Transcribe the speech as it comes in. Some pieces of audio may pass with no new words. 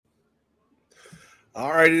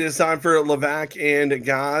All right, it is time for Levack and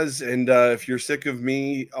Goz. And if you're sick of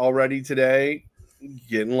me already today,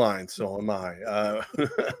 get in line. So am I.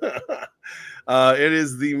 It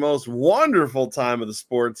is the most wonderful time of the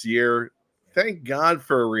sports year. Thank God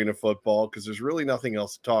for arena football, because there's really nothing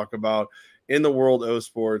else to talk about in the world of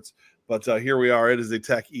sports. But here we are. It is a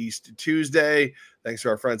Tech East Tuesday. Thanks to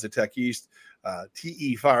our friends at Tech East.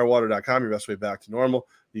 TEfirewater.com, your best way back to normal.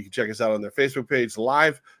 You can check us out on their Facebook page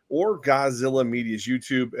live or Godzilla Media's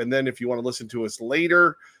YouTube. And then if you want to listen to us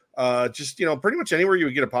later, just, pretty much anywhere you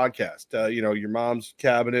would get a podcast, your mom's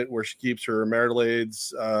cabinet where she keeps her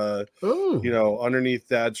Marilades, underneath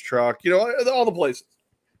dad's truck, all the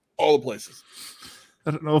places.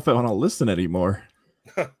 I don't know if I want to listen anymore.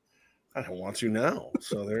 I don't want to now.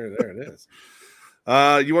 So there it is.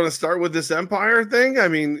 You want to start with this Empire thing? I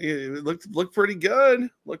mean, it looked pretty good.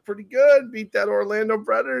 Beat that Orlando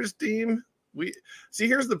Predators team.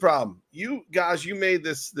 Here's the problem. You guys, you made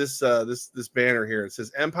this banner here. It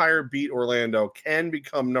says Empire beat Orlando, can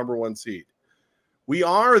become number one seed. We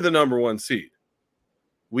are the number one seed.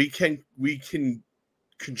 We can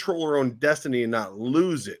control our own destiny and not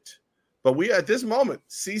lose it. But we, at this moment,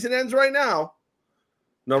 season ends right now.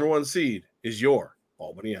 Number one seed is your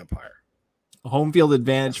Albany Empire. Home field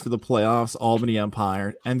advantage for the playoffs, Albany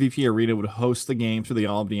Empire. MVP Arena would host the games for the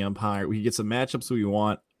Albany Empire. We can get some matchups we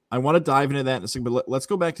want. I want to dive into that in a second, but let's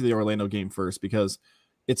go back to the Orlando game first, because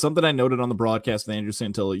it's something I noted on the broadcast with Andrew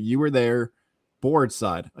Santilli. You were there, board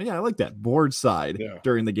side. Oh, yeah, I like that. Board side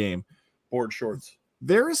during the game. Board shorts.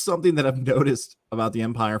 There is something that I've noticed about the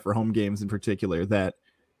Empire for home games in particular, that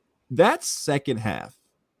second half,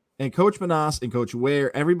 and Coach Manas and Coach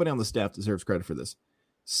Ware, everybody on the staff deserves credit for this.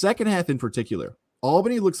 Second half in particular,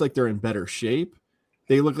 Albany looks like they're in better shape.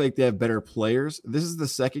 They look like they have better players. This is the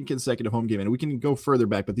second consecutive home game, and we can go further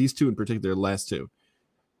back, but these two in particular, the last two,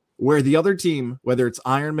 where the other team, whether it's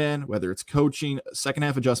Ironman, whether it's coaching, second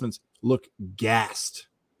half adjustments, look gassed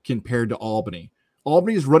compared to Albany.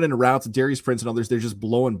 Albany is running routes, Darius Prince and others, they're just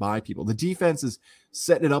blowing by people. The defense is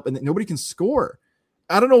setting it up, and nobody can score.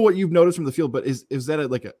 I don't know what you've noticed from the field, but is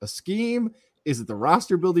that a scheme? Is it the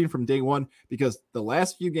roster building from day one? Because the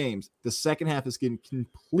last few games, the second half is getting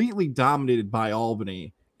completely dominated by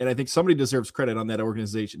Albany. And I think somebody deserves credit on that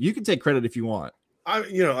organization. You can take credit if you want.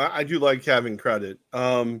 I do like having credit.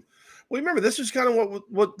 Remember, this is kind of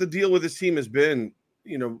what the deal with this team has been.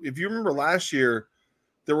 If you remember last year,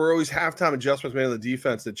 there were always halftime adjustments made on the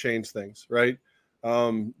defense that changed things, right?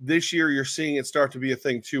 This year, you're seeing it start to be a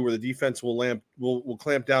thing too, where the defense will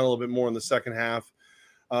clamp down a little bit more in the second half.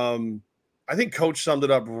 I think Coach summed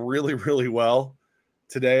it up really, really well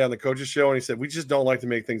today on the coaches show. And he said, we just don't like to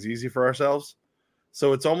make things easy for ourselves.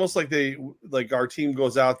 So it's almost like our team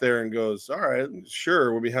goes out there and goes, all right,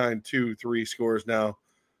 sure, we're behind 2-3 scores now.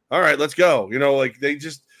 All right, let's go. I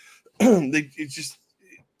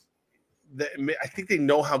think they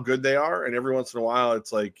know how good they are. And every once in a while,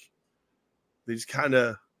 it's like they just kind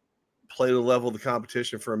of play the level of the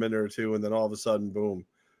competition for a minute or two. And then all of a sudden, boom,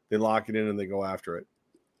 they lock it in and they go after it.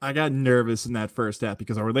 I got nervous in that first half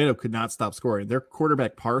because Orlando could not stop scoring. Their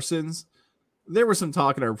quarterback, Parsons, there was some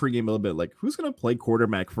talk in our pregame a little bit, like, who's going to play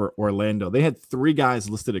quarterback for Orlando? They had 3 guys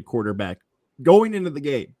listed at quarterback going into the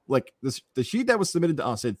game. Like, the sheet that was submitted to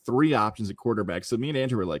us had 3 options at quarterback. So me and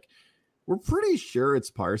Andrew were like, we're pretty sure it's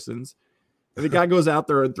Parsons. And the guy goes out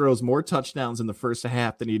there and throws more touchdowns in the first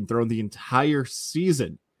half than he'd thrown the entire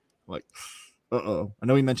season. Like, uh-oh. I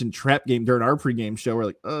know he mentioned trap game during our pregame show. We're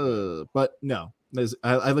like, but no.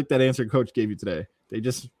 I like that answer Coach gave you today. They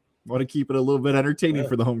just want to keep it a little bit entertaining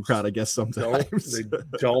for the home crowd, I guess, sometimes. They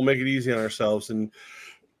don't make it easy on ourselves. And,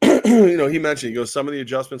 he mentioned, he goes, some of the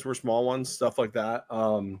adjustments were small ones, stuff like that.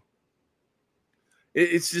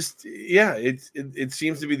 It's just, it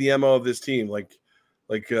seems to be the MO of this team, like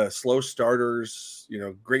slow starters,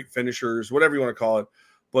 great finishers, whatever you want to call it.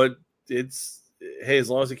 But it's, hey, as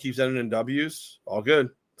long as it keeps ending in W's, all good.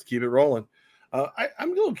 Let's keep it rolling.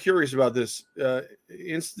 I'm a little curious about this.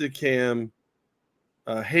 Instacam,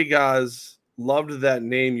 hey guys, loved that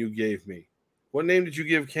name you gave me. What name did you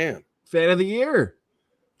give Cam? Fan of the year.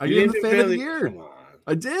 I gave him the fan of the year. Come on.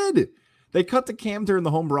 I did. They cut to Cam during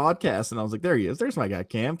the home broadcast, and I was like, there he is. There's my guy,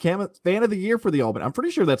 Cam. Cam, fan of the year for the Albany. I'm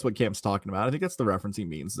pretty sure that's what Cam's talking about. I think that's the reference he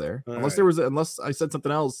means there. Unless I said something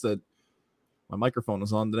else that my microphone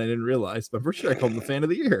was on that I didn't realize, but I'm pretty sure I called him the fan of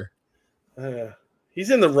the year. He's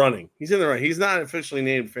in the running. He's not officially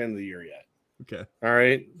named fan of the year yet. Okay. All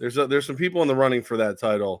right. There's some people in the running for that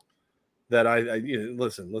title that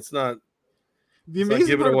listen, let's not give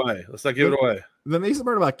it away. Let's not give it away. The amazing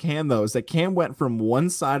part about Cam, though, is that Cam went from one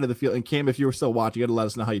side of the field, and Cam, if you were still watching, you got to let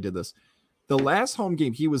us know how you did this. the last home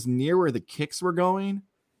game, he was near where the kicks were going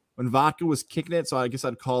when Vodka was kicking it. So I guess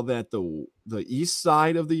I'd call that the east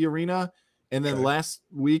side of the arena. And then last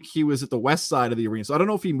week he was at the west side of the arena. So I don't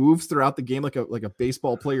know if he moves throughout the game like a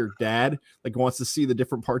baseball player dad, like wants to see the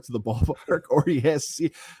different parts of the ballpark, or he has to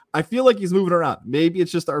see. I feel like he's moving around. Maybe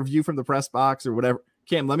it's just our view from the press box or whatever.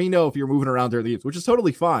 Cam, let me know if you're moving around during the games, which is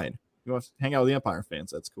totally fine. You want to hang out with the Empire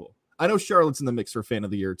fans. That's cool. I know Charlotte's in the mix for fan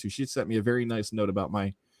of the year too. She sent me a very nice note about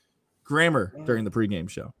my grammar during the pregame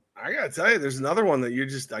show. I gotta tell you, there's another one that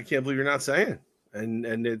I can't believe you're not saying.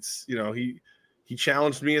 And it's, he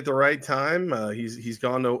challenged me at the right time. He's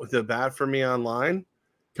gone to bat for me online.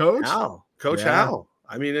 Coach Hal.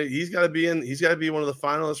 I mean, he's got to be one of the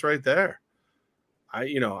finalists right there. I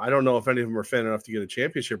don't know if any of them are fan enough to get a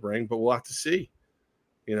championship ring, but we'll have to see.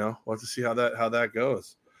 We'll have to see how that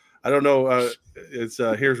goes. I don't know. It's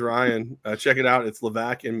here's Ryan. Check it out. It's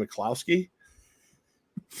Levack and McCloskey.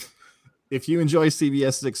 If you enjoy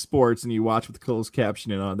CBS 6 Sports and you watch with closed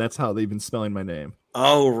captioning on, that's how they've been spelling my name.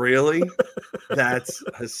 Oh, really? That's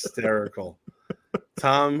hysterical.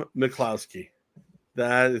 Tom McCloskey.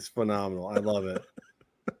 That is phenomenal. I love it.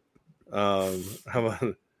 How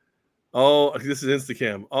about? Oh, this is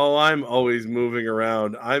Instacam. Oh, I'm always moving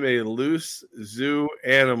around. I'm a loose zoo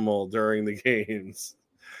animal during the games.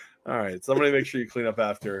 All right, somebody make sure you clean up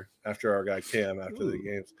after our guy Cam after the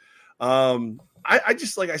games. I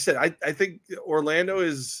just, like I said, I think Orlando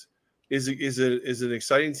is an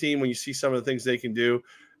exciting team when you see some of the things they can do.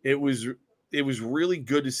 It was really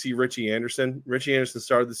good to see Richie Anderson. Richie Anderson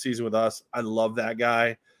started the season with us. I love that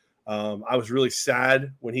guy. I was really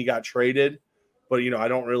sad when he got traded, but I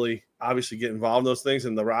don't really obviously get involved in those things.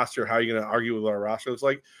 And the roster, how are you going to argue with what our roster looks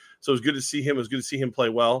like? So it was good to see him. It was good to see him play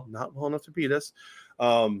well, not well enough to beat us.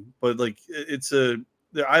 But like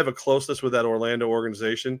I have a closeness with that Orlando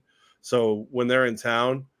organization. So when they're in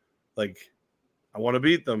town, like I want to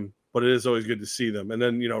beat them, but it is always good to see them. And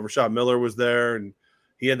then, Rashad Miller was there and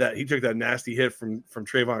he took that nasty hit from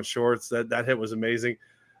Trayvon Shorts. That hit was amazing.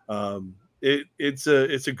 It's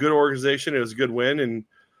a good organization. It was a good win, and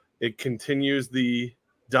it continues the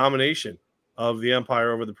domination of the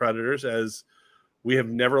Empire over the Predators, as we have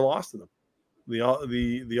never lost to them.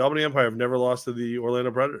 The Albany Empire have never lost to the Orlando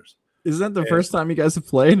Predators. Isn't that the first time you guys have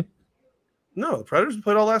played? No, the Predators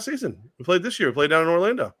played all last season. We played this year. We played down in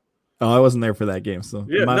Orlando. Oh, I wasn't there for that game, so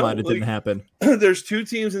in my mind it didn't happen. There's two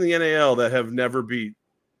teams in the NAL that have never beat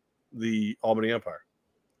the Albany Empire.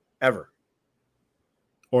 Ever.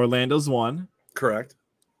 Orlando's one. Correct.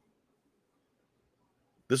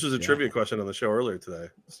 This was a trivia question on the show earlier today.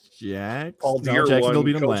 Jacksonville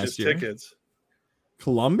beat them last year. Tickets.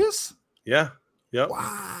 Columbus? Yeah. Yep.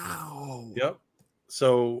 Wow. Yep.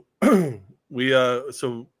 So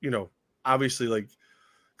obviously, like,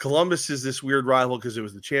 Columbus is this weird rival because it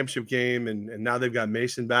was the championship game, and now they've got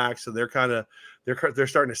Mason back, so they're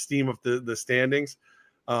starting to steam up the standings.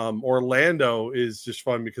 Orlando is just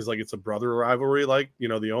fun because, like, it's a brother rivalry. Like,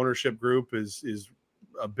 the ownership group is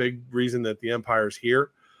a big reason that the Empire's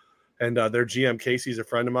here, and their GM Casey's a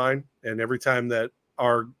friend of mine. And every time that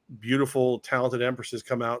our beautiful, talented Empresses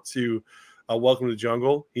come out to Welcome to the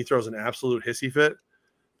Jungle, he throws an absolute hissy fit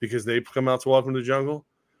because they come out to Welcome to the Jungle.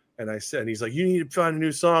 And he's like, you need to find a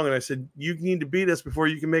new song. And I said, you need to beat us before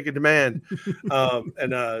you can make a demand. So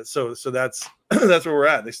that's where we're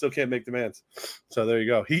at. They still can't make demands. So there you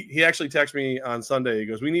go. He actually texted me on Sunday. He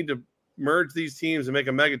goes, we need to merge these teams and make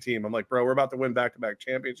a mega team. I'm like, bro, we're about to win back-to-back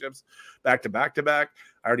championships, back-to-back-to-back.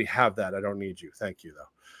 I already have that. I don't need you. Thank you,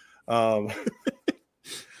 though.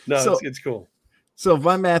 It's cool. So if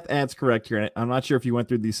my math adds correct here, I'm not sure if you went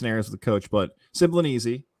through these scenarios with the coach, but simple and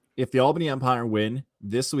easy. If the Albany Empire win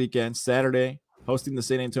this weekend, Saturday, hosting the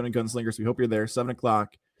St. Antonio Gunslingers, we hope you're there, 7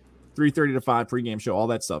 o'clock, 3:30 to 5, pregame show, all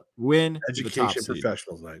that stuff. Win education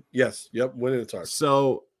professionals night. Yes. Yep. Winning the target.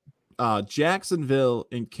 So Jacksonville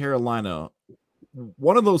and Carolina,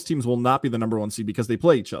 one of those teams will not be the number one seed because they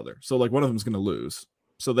play each other. So like one of them is going to lose.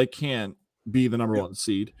 So they can't be the number one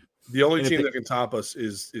seed. The only team that can top us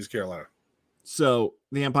is Carolina. So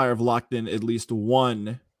the Empire have locked in at least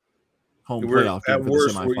one home playoff game at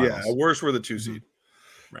worst. At worst, we're the 2 seed.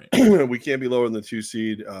 Right. We can't be lower than the 2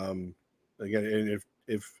 seed. Again, and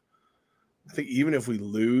if I think even if we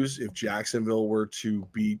lose, if Jacksonville were to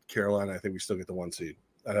beat Carolina, I think we still get the 1 seed.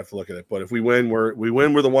 I'd have to look at it. But if we win, we're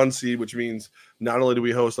the 1 seed, which means not only do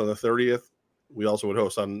we host on the 30th, we also would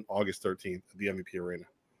host on August 13th at the MVP Arena.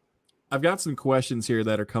 I've got some questions here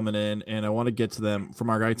that are coming in, and I want to get to them from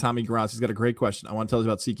our guy, Tommy Gross. He's got a great question. I want to tell you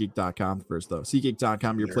about SeatGeek.com first, though.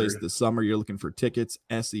 SeatGeek.com, your place this summer. You're looking for tickets,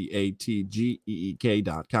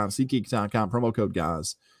 SeatGeek.com. SeatGeek.com, promo code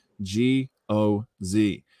GOZ,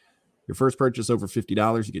 GOZ. Your first purchase over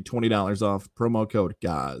 $50, you get $20 off. Promo code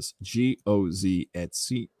GOZ, G-O-Z, at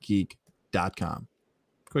SeatGeek.com.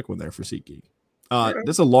 Quick one there for SeatGeek.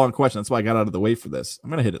 This is a long question. That's why I got out of the way for this. I'm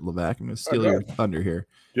going to hit it, Levack. I'm going to steal your thunder here.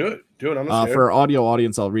 Do it. I'm for our audio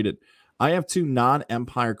audience, I'll read it. I have 2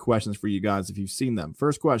 non-Empire questions for you guys if you've seen them.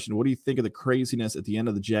 First question, what do you think of the craziness at the end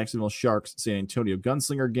of the Jacksonville Sharks San Antonio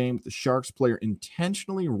Gunslinger game with the Sharks player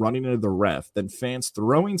intentionally running into the ref, then fans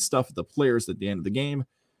throwing stuff at the players at the end of the game?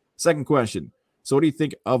 Second question, so what do you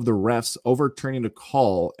think of the refs overturning the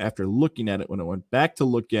call after looking at it when it went back to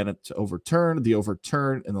look at it to overturn the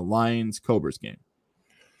overturn in the Lions-Cobras game?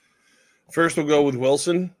 First, we'll go with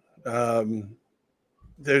Wilson.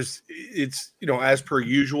 It's as per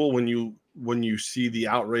usual when you see the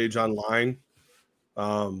outrage online,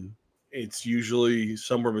 it's usually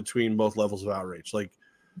somewhere between both levels of outrage. Like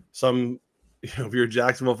if you're a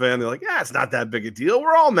Jacksonville fan, they're like, yeah, it's not that big a deal.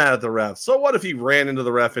 We're all mad at the ref. So what if he ran into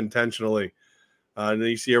the ref intentionally? And then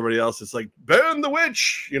you see everybody else. It's like, burn the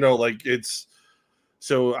witch, it's.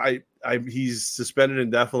 So he's suspended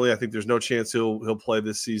indefinitely. I think there's no chance he'll play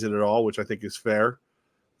this season at all, which I think is fair.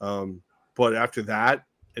 But after that,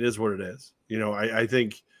 it is what it is. I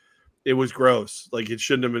think it was gross. Like it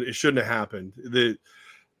shouldn't have happened.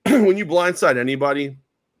 When you blindside anybody,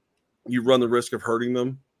 you run the risk of hurting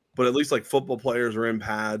them. But at least like football players are in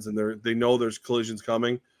pads and they know there's collisions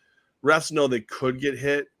coming. Refs know they could get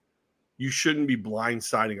hit. You shouldn't be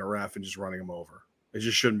blindsiding a ref and just running him over. It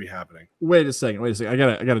just shouldn't be happening. Wait a second. I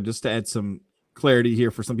gotta just to add some clarity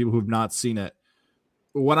here for some people who have not seen it.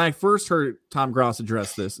 When I first heard Tom Gross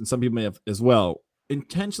address this, and some people may have as well,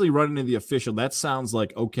 intentionally running into the official, that sounds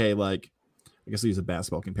like, okay, like, I guess I'll use a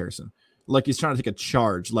basketball comparison. Like he's trying to take a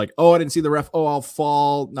charge. Like, oh, I didn't see the ref. Oh, I'll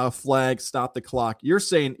fall. Now flag, stop the clock. You're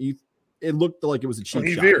saying it looked like it was a cheap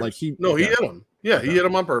shot. Veered. Like he hit him. Yeah, he hit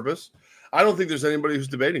him on purpose. I don't think there's anybody who's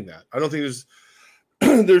debating that. I don't think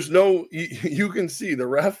there's no, you can see the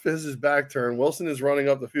ref has his back turned. Wilson is running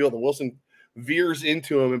up the field and Wilson veers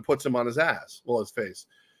into him and puts him on his ass. Well, his face.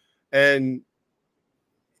 And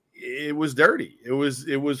it was dirty. It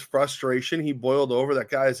was frustration. He boiled over. That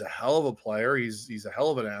guy is a hell of a player. He's a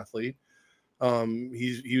hell of an athlete.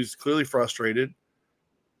 He was clearly frustrated.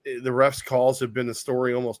 The refs' calls have been the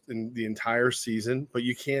story almost in the entire season, but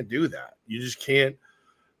you can't do that. You just can't,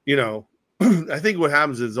 I think what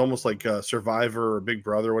happens is almost like Survivor or Big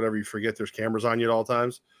Brother or whatever. You forget there's cameras on you at all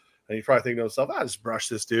times. And you probably think to yourself, just brush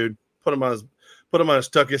this dude, put him on his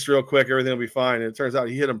tuckus real quick. Everything will be fine. And it turns out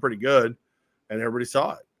he hit him pretty good and everybody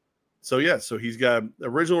saw it. So he's got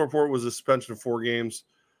original report was a suspension of 4 games.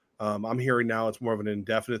 I'm hearing now it's more of an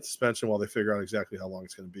indefinite suspension while they figure out exactly how long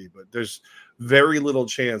it's going to be. But there's very little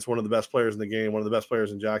chance one of the best players in the game, one of the best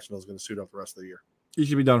players in Jacksonville is going to suit up the rest of the year. He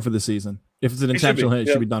should be done for the season. If it's an intentional hit,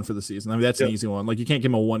 it should be done for the season. I mean, that's an easy one. Like, you can't give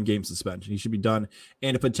him a 1-game suspension. He should be done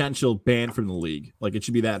and a potential ban from the league. Like, it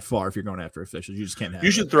should be that far if you're going after officials. You just can't have it.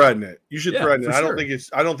 You should threaten it. You should threaten it. Sure.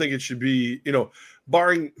 I don't think it should be,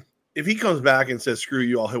 barring if he comes back and says, screw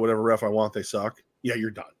you, I'll hit whatever ref I want, they suck. Yeah,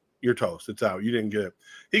 you're done. You're toast. It's out. You didn't get it.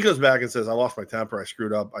 He comes back and says, I lost my temper. I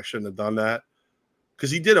screwed up. I shouldn't have done that. Because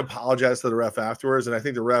he did apologize to the ref afterwards, and I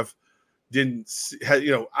think the ref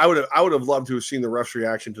I would have loved to have seen the ref's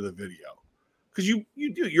reaction to the video. Because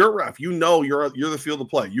you're a ref. You're the field of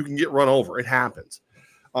play. You can get run over. It happens.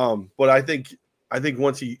 But I think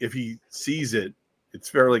once if he sees it, it's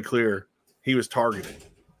fairly clear he was targeted.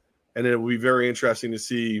 And it will be very interesting to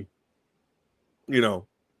see,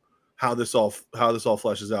 how this all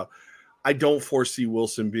fleshes out. I don't foresee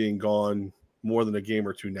Wilson being gone more than a game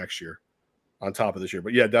or 2 next year on top of this year.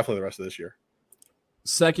 But yeah, definitely the rest of this year.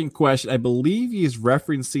 Second question, I believe he's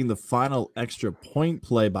referencing the final extra point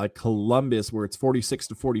play by Columbus where it's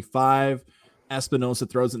 46-45. Espinosa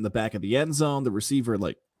throws it in the back of the end zone. The receiver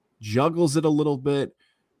juggles it a little bit.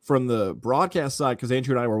 From the broadcast side, because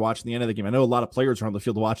Andrew and I were watching the end of the game, I know a lot of players were on the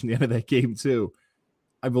field watching the end of that game too.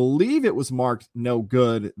 I believe it was marked no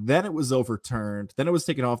good. Then it was overturned. Then it was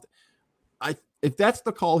taken off. If that's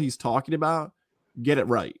the call he's talking about, get it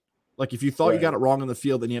right. Like if you thought you got it wrong on the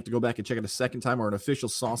field, then you have to go back and check it a second time, or an official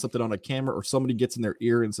saw something on a camera, or somebody gets in their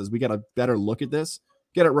ear and says, we got a better look at this.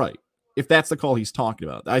 Get it right. If that's the call he's talking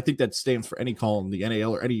about, I think that stands for any call in the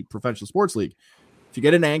NAL or any professional sports league. If you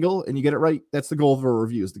get an angle and you get it right, that's the goal of a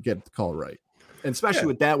review, is to get the call right. And especially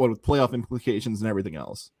with that one, with playoff implications and everything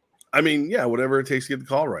else. I mean, whatever it takes to get the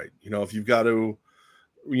call right. If you've got to,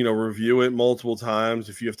 review it multiple times,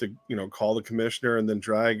 if you have to, call the commissioner and then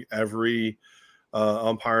drag every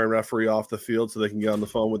umpire and referee off the field so they can get on the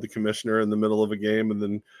phone with the commissioner in the middle of a game, and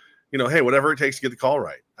then, hey, whatever it takes to get the call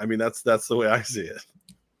right. I mean, that's the way I see it.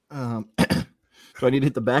 Do I need to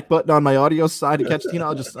hit the back button on my audio side to catch Tina?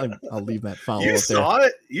 I'll leave that follow You up saw there.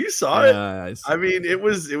 it. You saw it. I mean, it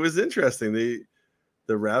was interesting. The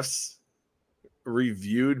refs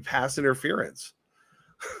reviewed pass interference.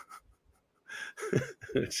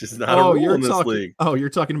 It's just not a rule in this league. Oh, you're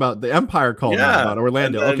talking about the Empire call now about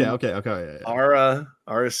Orlando. Okay. Yeah.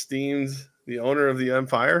 Our esteemed, the owner of the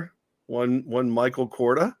Empire, one Michael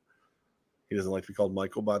Corda. He doesn't like to be called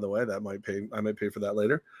Michael, by the way. I might pay for that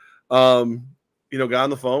later. Got on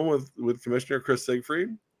the phone with Commissioner Chris Siegfried,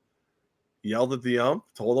 yelled at the ump,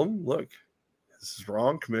 told him, look, this is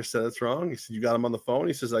wrong. Commissioner said it's wrong. He said, you got him on the phone?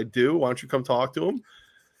 He says, I do. Why don't you come talk to him?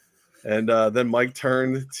 And then Mike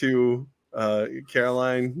turned to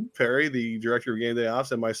Caroline Perry, the director of game day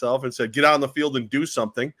ops, and myself, and said, get out on the field and do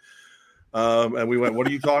something. And we went, what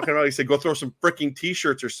are you talking about? He said, go throw some freaking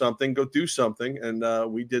t-shirts or something, go do something.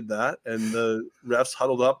 And we did that. And the refs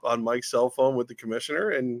huddled up on Mike's cell phone with the commissioner,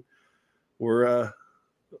 and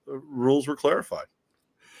rules were clarified.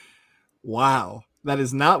 Wow. That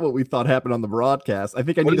is not what we thought happened on the broadcast. I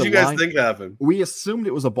think what did you guys think happened? We assumed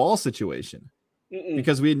it was a ball situation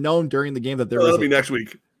because we had known during the game that that'll be next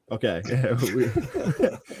week. Okay.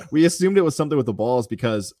 We assumed it was something with the balls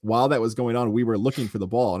because while that was going on, we were looking for the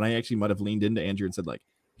ball. And I actually might have leaned into Andrew and said, like,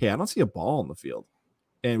 hey, I don't see a ball in the field.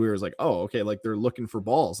 And we were like, oh, okay. Like they're looking for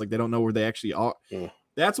balls. Like they don't know where they actually are.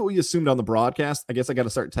 That's what we assumed on the broadcast. I guess I got to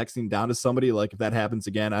start texting down to somebody. Like if that happens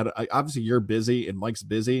again, I obviously you're busy and Mike's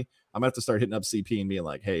busy. I'm gonna have to start hitting up CP and being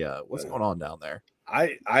like, hey, what's going on down there?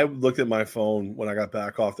 I looked at my phone when I got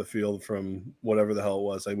back off the field from whatever the hell it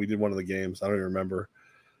was. We did one of the games. I don't even remember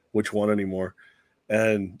which one anymore.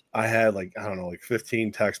 And I had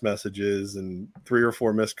 15 text messages and 3 or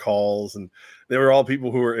 4 missed calls. And they were all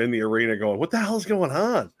people who were in the arena going, what the hell is going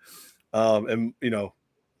on?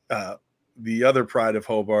 The other pride of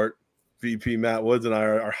Hobart, VP Matt Woods, and I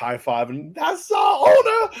are high-fiving. That's the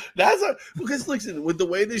owner. Because listen, with the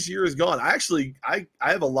way this year has gone, I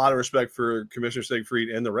have a lot of respect for Commissioner Siegfried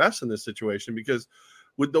and the refs in this situation, because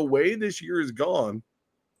with the way this year has gone,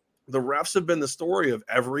 the refs have been the story of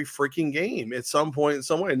every freaking game at some point in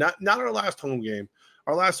some way. Not our last home game.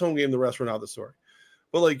 Our last home game, the refs were not the story.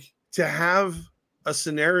 But to have a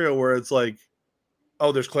scenario where it's like,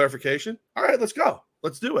 oh, there's clarification. All right, let's go.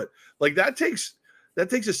 Let's do it. That takes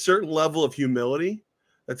a certain level of humility.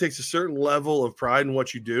 That takes a certain level of pride in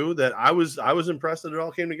what you do. That I was impressed that it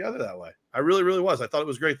all came together that way. I really, really was. I thought it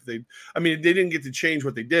was great that they didn't get to change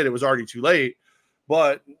what they did. It was already too late.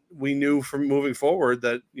 But we knew from moving forward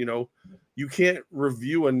that, you can't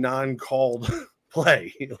review a non-called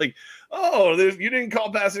play. You didn't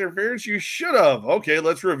call pass interference. You should have. Okay,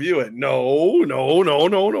 let's review it. No.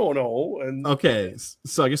 And okay,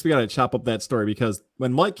 so I guess we got to chop up that story, because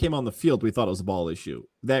when Mike came on the field, we thought it was a ball issue.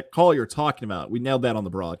 That call you're talking about, we nailed that on the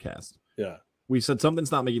broadcast. Yeah. We said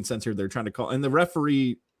something's not making sense here. They're trying to call, and the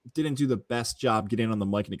referee didn't do the best job getting on the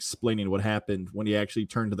mic and explaining what happened when he actually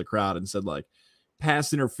turned to the crowd and said,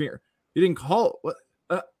 pass interference. You didn't call what?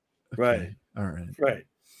 Okay. Right. All right. Right.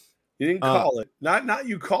 You didn't call it. Not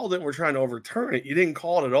you called it and we're trying to overturn it. You didn't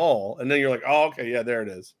call it at all. And then you're like, oh, okay, yeah, there it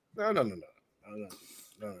is. No.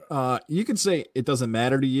 You could say it doesn't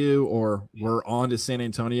matter to you, or we're on to San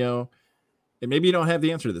Antonio. And maybe you don't have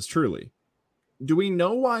the answer to this, truly. Do we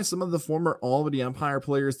know why some of the former Albany Empire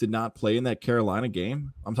players did not play in that Carolina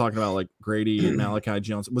game? I'm talking about Grady and Malachi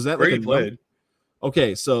Jones. Was that Grady played?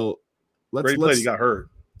 Okay, so Grady played. He got hurt.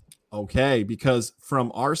 Okay, because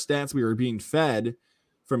from our stats, we were being fed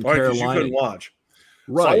from Carolina. You couldn't watch.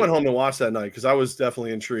 Right. So I went home and watched that night because I was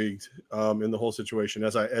definitely intrigued in the whole situation.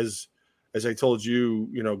 As I told you,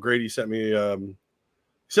 Grady sent me a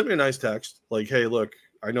nice text like, "Hey, look,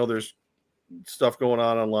 I know there's stuff going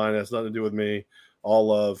on online. It has nothing to do with me. All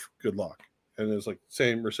love, good luck." And it was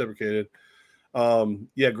same reciprocated.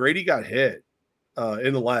 Grady got hit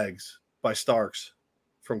in the legs by Starks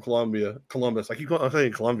from Columbus. I keep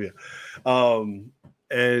saying Columbia.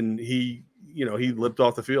 And he limped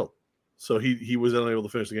off the field. So he was unable to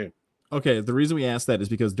finish the game. Okay, the reason we asked that is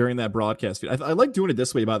because during that broadcast, I like doing it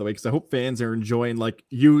this way, by the way, because I hope fans are enjoying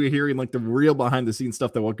you hearing the real behind the scenes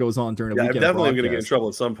stuff that what goes on during a weekend. I'm definitely going to get in trouble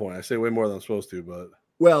at some point. I say way more than I'm supposed to, but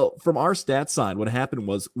well, from our stats side, what happened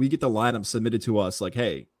was we get the lineup submitted to us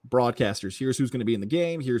hey, broadcasters, here's who's going to be in the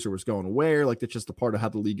game, here's who's going where. That's just a part of how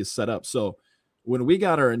the league is set up. So when we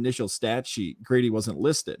got our initial stat sheet, Grady wasn't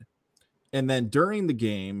listed. And then during the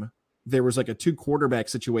game, there was a 2 quarterback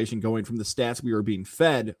situation going from the stats we were being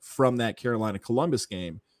fed from that Carolina Columbus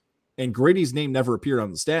game. And Grady's name never appeared on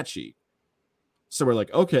the stat sheet. So we're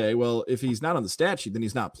okay, well, if he's not on the stat sheet, then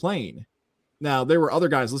he's not playing. Now, there were other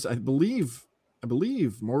guys listed. I believe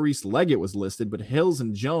Maurice Leggett was listed, but Hills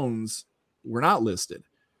and Jones were not listed.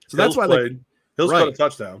 So Hills that's why played. Hills got a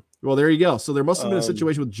touchdown. Well, there you go. So there must have been a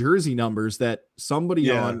situation with jersey numbers that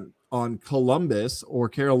somebody on Columbus or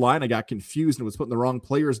Carolina got confused and was putting the wrong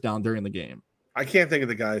players down during the game. I can't think of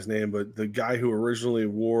the guy's name, but the guy who originally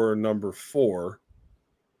wore number 4,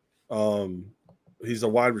 he's a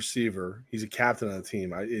wide receiver. He's a captain on the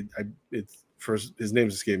team. His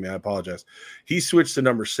name's escaped me. I apologize. He switched to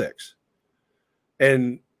number 6,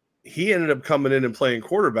 and he ended up coming in and playing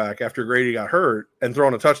quarterback after Grady got hurt and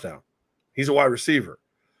throwing a touchdown. He's a wide receiver.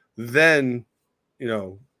 Then,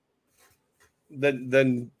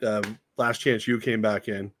 Last Chance U came back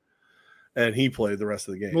in, and he played the rest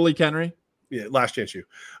of the game. Willie Henry? Yeah, Last Chance U.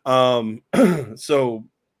 So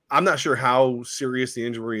I'm not sure how serious the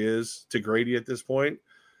injury is to Grady at this point.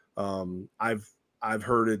 I've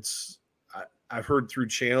heard I've heard through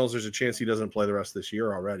channels there's a chance he doesn't play the rest of this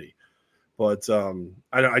year already. But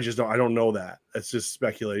I don't know that. That's just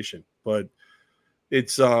speculation. But it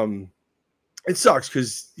sucks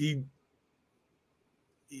because you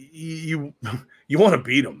want to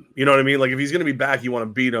beat him. You know what I mean? Like if he's going to be back, you want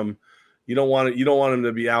to beat him. You don't want him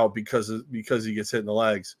to be out because he gets hit in the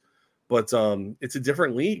legs. But it's a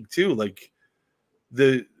different league too. Like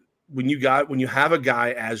when you have a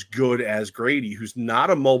guy as good as Grady, who's not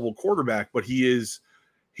a mobile quarterback, but he's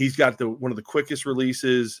got one of the quickest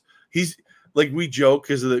releases. He's like, we joke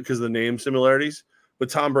because of the name similarities, but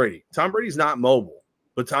Tom Brady's not mobile,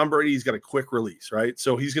 but Tom Brady's got a quick release, right?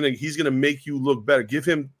 So he's gonna make you look better. Give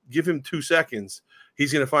him 2 seconds.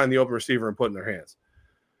 He's gonna find the open receiver and put in their hands.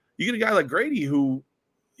 You get a guy like Grady who,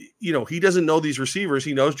 he doesn't know these receivers.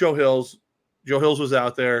 He knows Joe Hills. Joe Hills was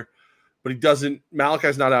out there, but he doesn't.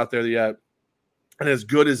 Malachi's not out there yet. And as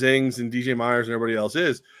good as Ings and DJ Myers and everybody else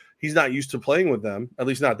is, he's not used to playing with them, at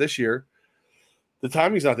least not this year. The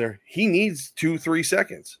timing's not there. He needs 2-3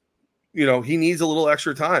 seconds. He needs a little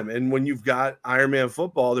extra time. And when you've got Iron Man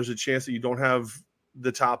football, there's a chance that you don't have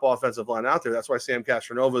the top offensive line out there. That's why Sam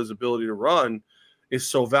Castronova's ability to run is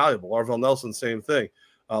so valuable. Arvell Nelson, same thing.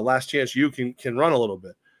 Last Chance U can run a little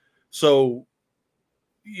bit. So,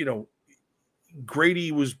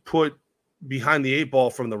 Grady was put behind the 8 ball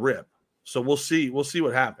from the rip. So we'll see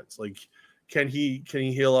what happens. Like, can he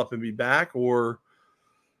heal up and be back, or,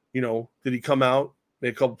 did he come out,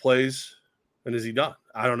 make a couple plays, and is he done?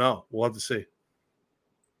 I don't know. We'll have to see.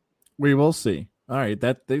 We will see. All right,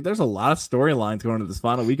 there's a lot of storylines going into this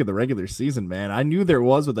final week of the regular season, man. I knew there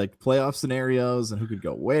was with like playoff scenarios and who could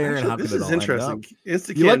go where. Actually, and how this could it is all interesting.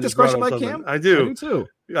 You like this question by Cam? I do too.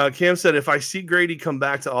 Cam said, if I see Grady come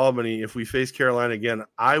back to Albany, if we face Carolina again,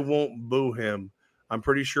 I won't boo him. I'm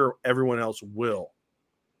pretty sure everyone else will.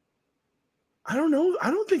 I don't know.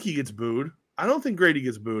 I don't think he gets booed. I don't think Grady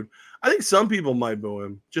gets booed. I think some people might boo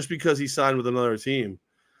him just because he signed with another team.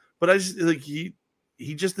 But I just like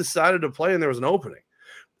he just decided to play and there was an opening.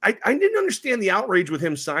 I didn't understand the outrage with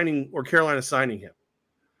him signing or Carolina signing him.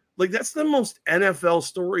 Like, that's the most NFL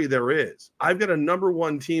story there is. I've got a number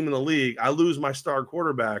 1 team in the league. I lose my star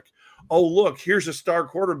quarterback. Oh, look, here's a star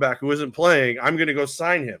quarterback who isn't playing. I'm going to go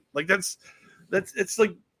sign him. Like, it's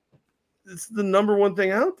the number 1 thing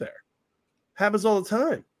out there. Happens all the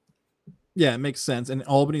time. Yeah, it makes sense. And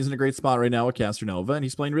Albany's in a great spot right now with Castronova, and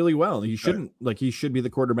he's playing really well. He should be the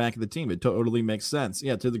quarterback of the team. It totally makes sense.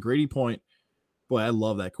 Yeah, to the Grady point, boy, I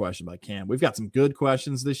love that question by Cam. We've got some good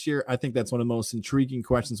questions this year. I think that's one of the most intriguing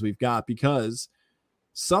questions we've got because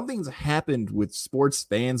something's happened with sports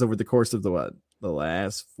fans over the course of the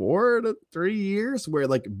last 4 to 3 years where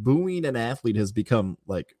like booing an athlete has become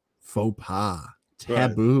like faux pas,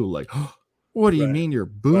 taboo. Right. Like, oh, what do you mean you're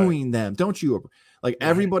booing them? Don't you? Like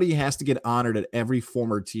everybody has to get honored at every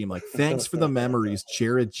former team. Like, thanks for the memories,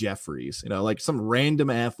 Jared Jeffries. Like some random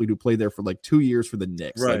athlete who played there for like 2 years for the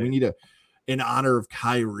Knicks. Right. Like, we need in honor of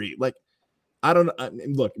Kyrie. Like, I don't know.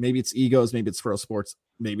 Look, maybe it's egos, maybe it's pro sports,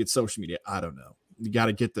 maybe it's social media. I don't know. You got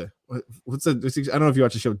to get I don't know if you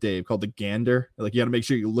watch the show, Dave, called The Gander. Like, you got to make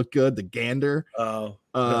sure you look good. The Gander.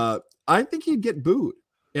 I think he'd get booed.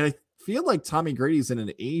 And I feel like Tommy Grady's in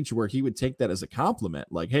an age where he would take that as a compliment.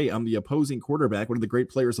 Like, hey, I'm the opposing quarterback, one of the great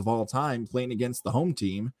players of all time, playing against the home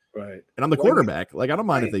team. Right. And I'm the quarterback. Like, I don't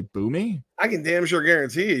mind if they boo me. I can damn sure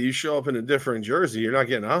guarantee you show up in a different jersey, you're not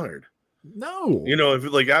getting honored. No.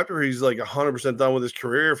 If like after he's like 100% done with his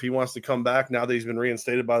career, if he wants to come back now that he's been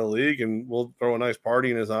reinstated by the league, and we'll throw a nice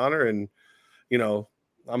party in his honor. And,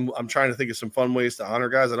 I'm trying to think of some fun ways to honor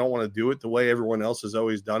guys. I don't want to do it the way everyone else has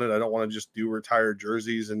always done it. I don't want to just do retired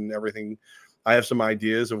jerseys and everything. I have some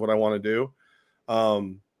ideas of what I want to do.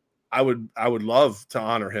 I would love to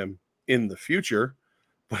honor him in the future,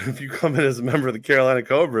 but if you come in as a member of the Carolina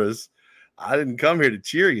Cobras, I didn't come here to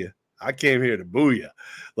cheer you. I came here to boo you.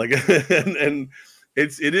 Like, and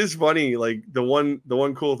it is funny. Like the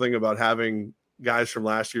one cool thing about having guys from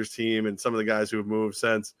last year's team and some of the guys who have moved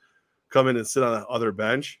since come in and sit on the other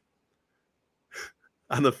bench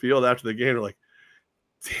on the field after the game. They're like,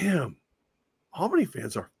 damn, Albany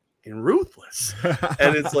fans are ruthless.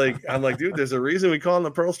 And it's like, I'm like, dude, there's a reason we call them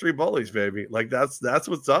the Pearl Street Bullies, baby. Like that's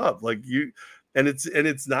what's up. Like and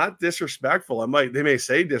it's not disrespectful. They may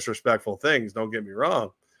say disrespectful things, don't get me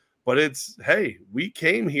wrong, but it's, hey, we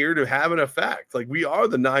came here to have an effect. Like we are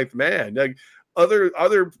the ninth man. Like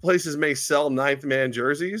other places may sell ninth man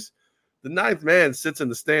jerseys. The ninth man sits in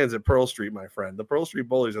the stands at Pearl Street, my friend. The Pearl Street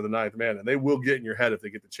Bullies are the ninth man, and they will get in your head if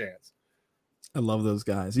they get the chance. I love those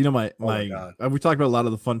guys. You know, we talked about a lot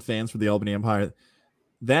of the fun fans for the Albany Empire.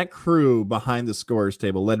 That crew behind the scorers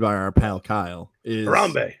table, led by our pal Kyle, is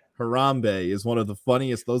Harambe is one of the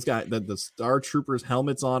funniest. Those guys, the Star Troopers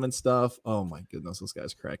helmets on and stuff. Oh my goodness, those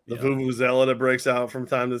guys crack me up. The vuvuzela that breaks out from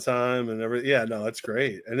time to time and everything. Yeah, no, it's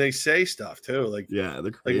great. And they say stuff too. Like, yeah,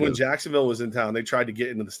 they're like when Jacksonville was in town, they tried to get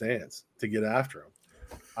into the stands to get after him.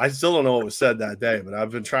 I still don't know what was said that day, but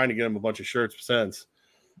I've been trying to get him a bunch of shirts since.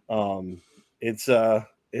 It's I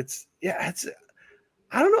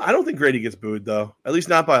don't know. I don't think Grady gets booed though. At least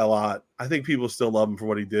not by a lot. I think people still love him for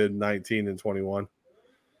what he did in 19 and 21.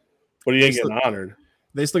 But he ain't getting honored.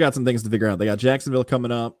 They still got some things to figure out. They got Jacksonville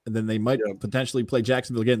coming up, and then they might potentially play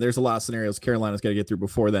Jacksonville again. There's a lot of scenarios Carolina's got to get through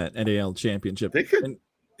before that NAL championship. They could,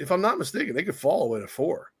 if I'm not mistaken, they could fall away to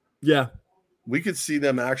 4. Yeah. We could see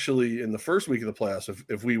them actually in the first week of the playoffs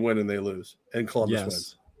if we win and they lose and Columbus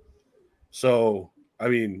wins. So, I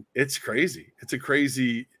mean, it's crazy. It's a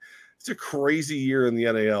crazy year in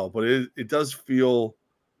the NAL, but it does feel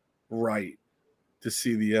right to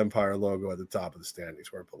see the Empire logo at the top of the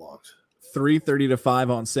standings where it belongs. 3:30 to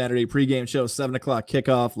 5 on Saturday. Pregame show, 7 o'clock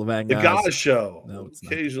kickoff. Levack and Goz. The Goz show. No, it's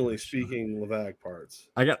occasionally speaking Levack parts.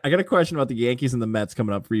 I got a question about the Yankees and the Mets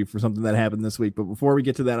coming up for you for something that happened this week. But before we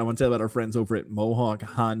get to that, I want to tell about our friends over at Mohawk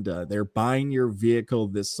Honda. They're buying your vehicle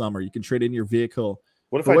this summer. You can trade in your vehicle.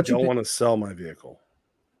 What if I don't want to sell my vehicle?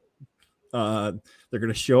 They're going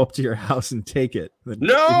to show up to your house and take it. No, give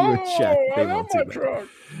you a check. They won't do that.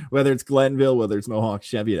 Whether it's Glenville, whether it's Mohawk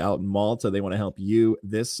Chevy out in Malta, they want to help you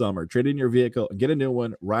this summer. Trade in your vehicle and get a new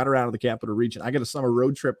one right around the Capital Region. I got a summer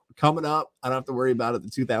road trip coming up. I don't have to worry about it. The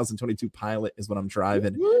 2022 Pilot is what I'm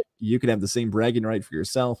driving. You can have the same bragging right for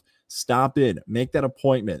yourself. Stop in, make that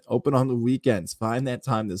appointment, open on the weekends. Find that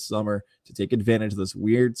time this summer to take advantage of this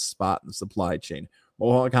weird spot in the supply chain.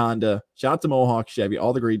 Mohawk Honda, shout out to Mohawk Chevy,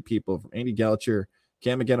 all the great people from Andy Gelcher,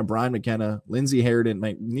 Cam McKenna, Brian McKenna, Lindsey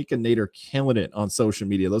Harridan, Nika Nader killing it on social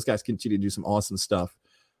media. Those guys continue to do some awesome stuff.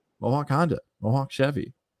 Mohawk Honda, Mohawk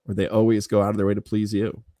Chevy, where they always go out of their way to please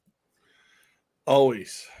you.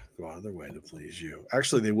 Always go out of their way to please you.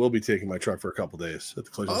 Actually, they will be taking my truck for a couple days at the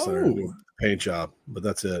collision center to do a paint job, but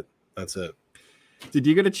that's it. That's it. Did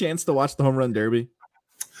you get a chance to watch the Home Run Derby?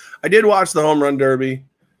 I did watch the Home Run Derby.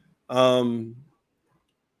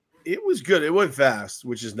 It was good. It went fast,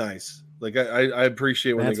 which is nice. Like I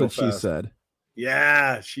appreciate when they go fast. That's what she said.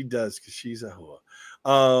 Yeah, she does because she's a hoa.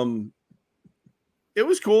 It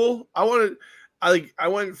was cool. I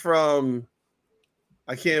went from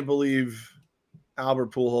I can't believe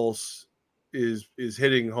Albert Pujols is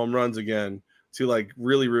hitting home runs again to like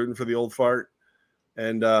really rooting for the old fart.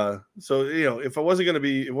 And so if it wasn't gonna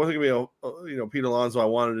be Pete Alonso, I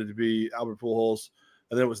wanted it to be Albert Pujols,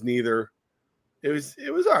 and then it was neither. It was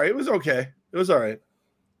all right. It was okay. It was all right.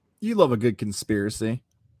 You love a good conspiracy.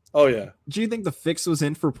 Oh yeah. Do you think the fix was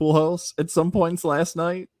in for Pujols at some points last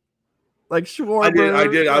night? Like Schwarber? I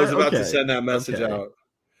did. I was about to send that message out.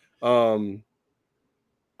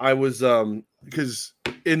 I was because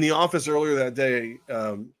in the office earlier that day,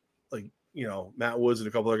 Matt Woods and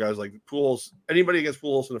a couple other guys like Pujols. Anybody against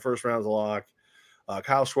Pujols in the first round is a lock.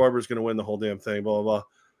 Kyle Schwarber is going to win the whole damn thing. Blah blah blah.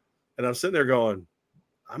 And I'm sitting there going,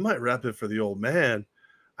 I might rep it for the old man.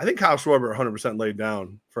 I think Kyle Schwarber 100% laid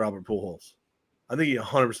down for Albert Pujols. I think he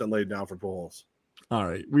 100% laid down for Pujols. All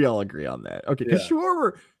right. We all agree on that. Okay. Because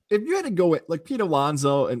Schwarber, if you had to go with like Pete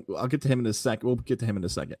Alonso, and I'll get to him in a second. We'll get to him in a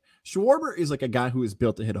second. Schwarber is like a guy who is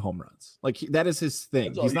built to hit home runs. Like that is his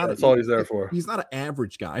thing. That's all he's there for. He's not an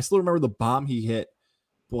average guy. I still remember the bomb he hit.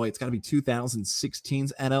 Boy, it's got to be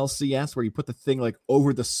 2016's NLCS where you put the thing like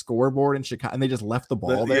over the scoreboard in Chicago and they just left the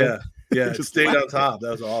ball there. Yeah, it stayed on top.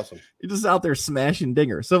 That was awesome. You're just out there smashing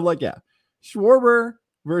dingers. So Schwarber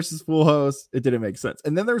versus Pujols, it didn't make sense.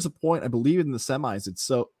 And then there was a point, I believe in the semis, it's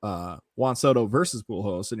Juan Soto versus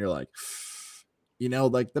Pujols, and you're like,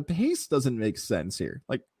 like the pace doesn't make sense here.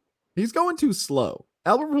 Like he's going too slow.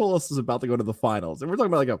 Albert Pujols is about to go to the finals, and we're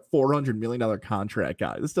talking about like a $400 million contract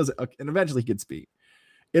guy. This doesn't, and eventually he gets beat.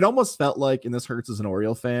 It almost felt like, and this hurts as an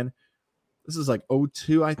Oriole fan, this is like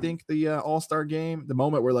 02, I think, the All-Star game, the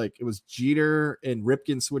moment where like it was Jeter and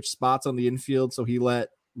Ripken switched spots on the infield, so he let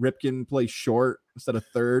Ripken play short instead of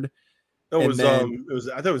third. I thought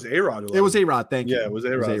it was A-Rod. It was A-Rod, thank you. Yeah, it was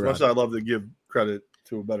A-Rod. As much as I love to give credit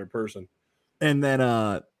to a better person. And then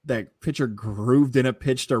that pitcher grooved in a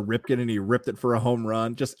pitch to Ripken, and he ripped it for a home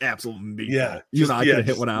run. Just absolute meat. Yeah. You and I could have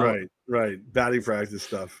hit one out. Right. Batting practice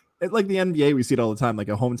stuff. It's like the NBA, we see it all the time, like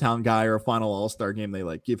a hometown guy or a final All-Star game, they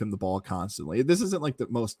like give him the ball constantly. This isn't like the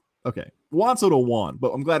most, okay. Juan Soto won,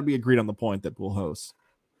 but I'm glad we agreed on the point that Pujols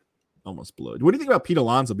almost blew it. What do you think about Pete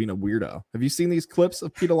Alonso being a weirdo? Have you seen these clips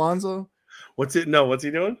of Pete Alonso? What's he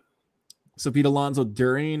doing? So Pete Alonso,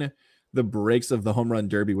 during the breaks of the home run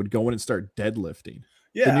derby, would go in and start deadlifting.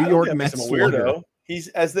 Yeah, the New York Mets weirdo. He's,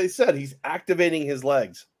 as they said, he's activating his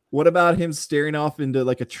legs. What about him staring off into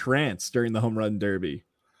like a trance during the home run derby?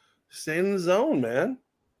 Staying in the zone, man.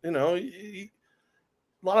 You know, a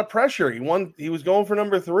lot of pressure. He was going for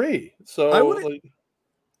number 3. So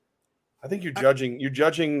I think you're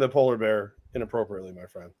judging the polar bear inappropriately, my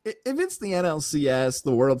friend. If it's the NLCS,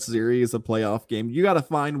 the World Series, a playoff game, you got to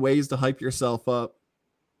find ways to hype yourself up.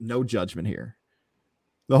 No judgment here.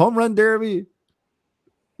 The home run derby,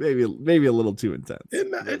 maybe a little too intense.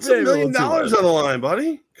 It's $1 million on the line,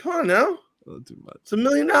 buddy. Come on now. A little too much. It's $1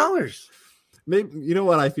 million. Maybe you know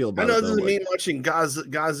what I feel about. I know it doesn't mean much in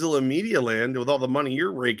Godzilla Media Land with all the money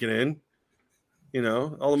you're raking in. You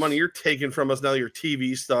know, all the money you're taking from us now. You're a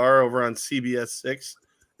TV star over on CBS 6,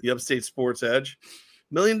 the Upstate Sports Edge.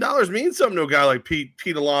 $1 million means something to a guy like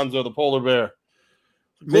Pete Alonso, the polar bear.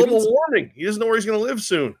 Global warming. He doesn't know where he's going to live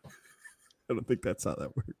soon. I don't think that's how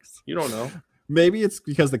that works. You don't know. Maybe it's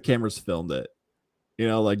because the cameras filmed it. You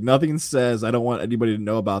know, like nothing says I don't want anybody to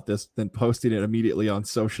know about this than posting it immediately on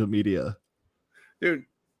social media. Dude,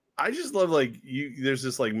 I just love like there's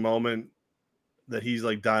this like moment that he's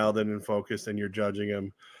like dialed in and focused and you're judging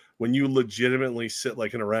him when you legitimately sit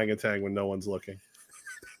like an orangutan when no one's looking.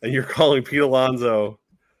 And you're calling Pete Alonso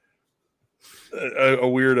a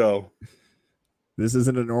weirdo. This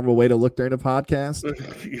isn't a normal way to look during a podcast.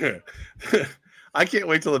 Yeah. I can't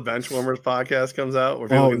wait till the Benchwarmers podcast comes out. Where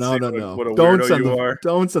no. What a weirdo you are.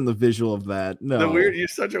 Don't send the visual of that. No. You're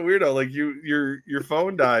such a weirdo. Like your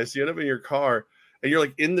phone dies. So you end up in your car and you're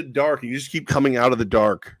like in the dark and you just keep coming out of the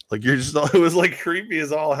dark. Like it was like creepy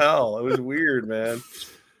as all hell. It was weird, man.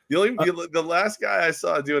 The last guy I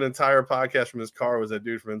saw do an entire podcast from his car was that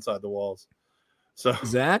dude from Inside the Walls. So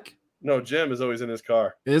Zach? No, Jim is always in his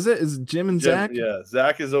car. Is it? Is Jim and Zach? Yeah,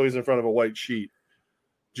 Zach is always in front of a white sheet.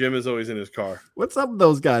 Jim is always in his car. What's up with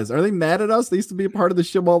those guys? Are they mad at us? They used to be a part of the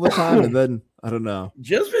show all the time, and then I don't know.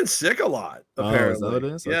 Jim's been sick a lot. Apparently, is that what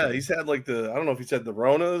it is? Yeah, okay. He's had like I don't know if he's had the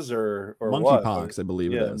Ronas or monkeypox. I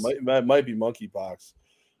believe it is. Might be monkeypox.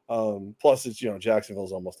 Plus, it's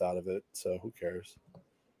Jacksonville's almost out of it, so who cares?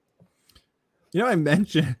 I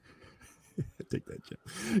mentioned. Take that,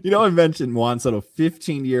 Jim. I mentioned Juan Soto,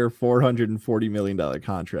 15-year, $440 million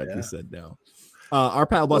contract. Yeah. He said no. Our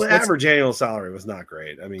pal Buster. The average annual salary was not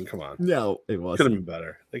great. I mean, come on. No, it was. Could have been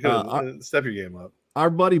better. They could have step your game up. Our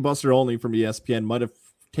buddy Buster Olney from ESPN might have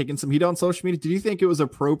taken some heat on social media. Did you think it was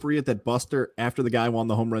appropriate that Buster, after the guy won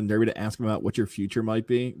the home run derby, to ask him about what your future might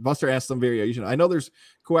be? Buster asked some variation. I know there's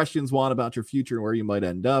questions, Juan, about your future and where you might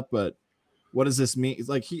end up, but what does this mean? It's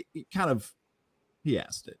like he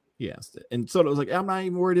asked it. And Soto was like, I'm not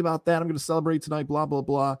even worried about that. I'm going to celebrate tonight, blah, blah,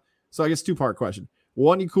 blah. So I guess 2-part question.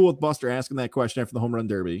 One, you cool with Buster asking that question after the home run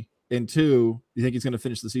derby? And 2, you think he's going to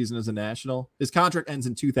finish the season as a national? His contract ends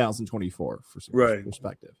in 2024 for some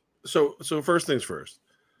perspective. So first things first.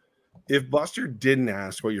 If Buster didn't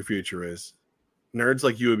ask what your future is, nerds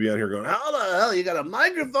like you would be on here going, how the hell you got a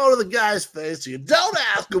microphone to the guy's face so you don't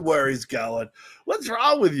ask him where he's going? What's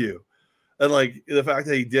wrong with you? And like the fact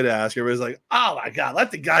that he did ask, everybody's like, oh my God, let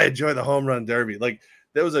the guy enjoy the home run derby. Like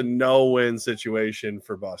there was a no-win situation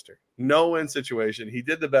for Buster. No-win situation. He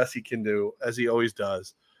did the best he can do, as he always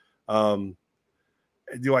does. Do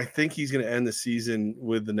I think he's going to end the season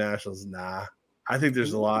with the Nationals? Nah. I think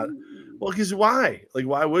there's a lot. Well, because why? Like,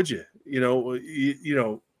 why would you? Get what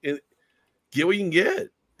you can get.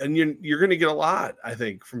 And you're going to get a lot, I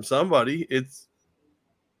think, from somebody. It's,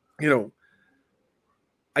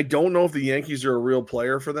 I don't know if the Yankees are a real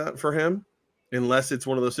player for him, unless it's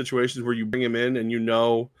one of those situations where you bring him in and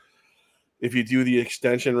if you do the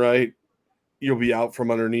extension right, you'll be out from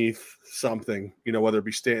underneath something, whether it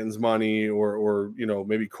be Stanton's money or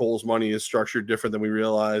maybe Cole's money is structured different than we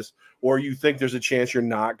realize, or you think there's a chance you're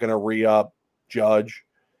not going to re-up Judge,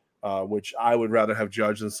 which I would rather have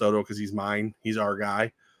Judge than Soto because he's mine. He's our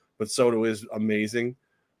guy. But Soto is amazing.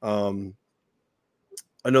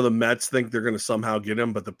 I know the Mets think they're going to somehow get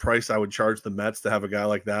him, but the price I would charge the Mets to have a guy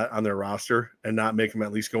like that on their roster and not make him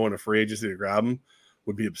at least go into free agency to grab him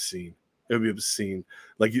would be obscene. It would be obscene.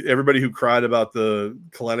 Like everybody who cried about the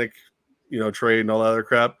Kalenic, trade and all that other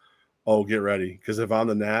crap. Oh, get ready. Because if I'm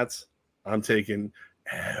the Nats, I'm taking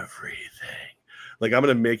everything. Like I'm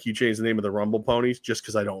going to make you change the name of the Rumble Ponies just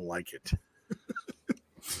because I don't like it.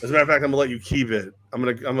 As a matter of fact, I'm going to let you keep it.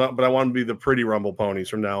 But I want to be the pretty Rumble Ponies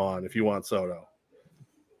from now on if you want Soto.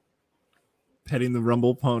 Petting the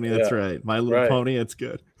Rumble Pony, that's right. My Little Pony, it's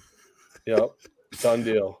good. Yep, done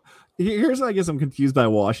deal. Here's, I guess, I'm confused by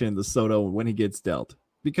Washington, the Soto, when he gets dealt.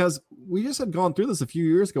 Because we just had gone through this a few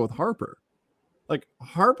years ago with Harper. Like,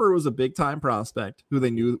 Harper was a big-time prospect who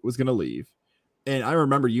they knew was going to leave. And I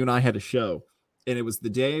remember you and I had a show, and it was the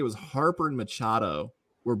day it was Harper and Machado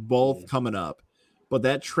were both coming up. But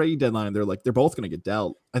that trade deadline, they're both going to get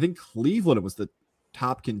dealt. I think Cleveland was the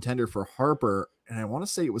top contender for Harper, and I want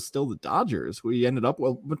to say it was still the Dodgers. We ended up,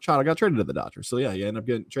 Machado got traded to the Dodgers. So, yeah, he ended up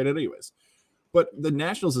getting traded anyways. But the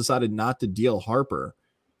Nationals decided not to deal Harper.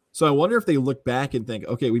 So I wonder if they look back and think,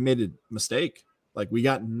 okay, we made a mistake. Like, we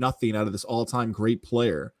got nothing out of this all-time great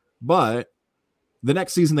player. But the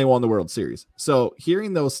next season, they won the World Series. So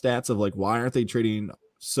hearing those stats of, like, why aren't they trading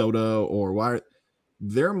Soto or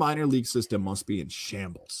their minor league system must be in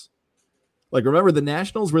shambles. Like, remember, the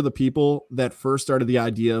Nationals were the people that first started the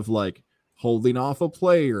idea of, like, holding off a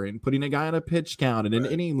player and putting a guy on a pitch count and an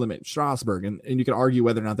inning limit, Strasburg. And you could argue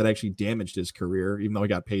whether or not that actually damaged his career, even though he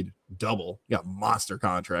got paid double. He got monster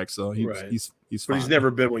contracts, so he's But fine. He's never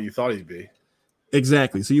been what you thought he'd be.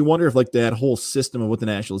 Exactly. So you wonder if, like, that whole system of what the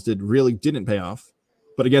Nationals did really didn't pay off.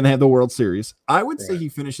 But again, they had the World Series. I would say he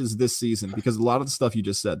finishes this season because a lot of the stuff you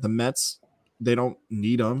just said, the Mets, they don't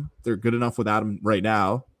need him. They're good enough without him right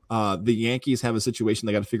now. The Yankees have a situation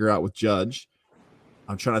they got to figure out with Judge.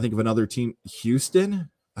 I'm trying to think of another team. Houston,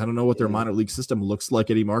 I don't know what their minor league system looks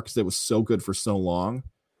like anymore because it was so good for so long.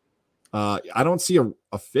 I don't see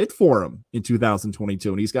a fit for him in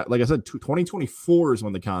 2022. And he's got, like I said, 2024 is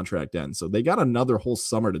when the contract ends. So they got another whole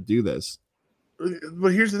summer to do this.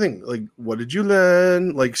 But here's the thing. Like, what did you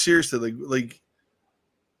learn? Like, seriously, like,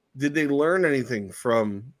 did they learn anything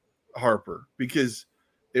from Harper? Because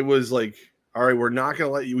it was like, all right, we're not going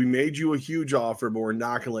to let you, we made you a huge offer, but we're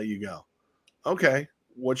not going to let you go. Okay,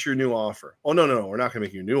 what's your new offer? Oh, no, we're not going to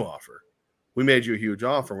make you a new offer. We made you a huge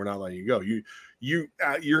offer. We're not letting you go. You're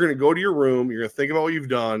going to go to your room. You're going to think about what you've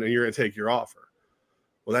done, and you're going to take your offer.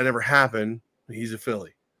 Well, that never happened. He's a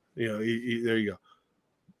Philly. There you go.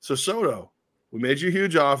 So Soto, we made you a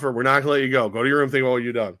huge offer. We're not going to let you go. Go to your room, think about what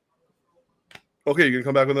you've done. Okay, you're going to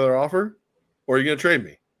come back with another offer, or are you going to trade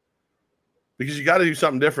me? Because you got to do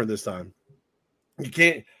something different this time. You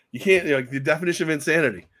can't. Like, the definition of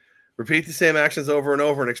insanity. Repeat the same actions over and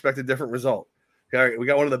over and expect a different result. Okay, we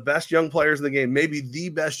got one of the best young players in the game, maybe the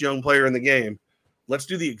best young player in the game. Let's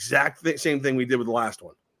do the exact same thing we did with the last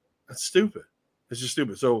one. That's stupid. It's just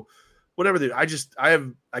stupid. So whatever I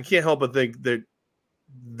can't help but think that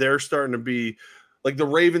they're starting to be like the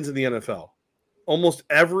Ravens in the NFL. Almost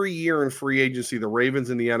every year in free agency, the Ravens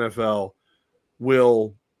in the NFL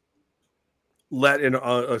will let in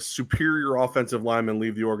a superior offensive lineman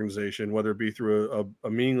leave the organization, whether it be through a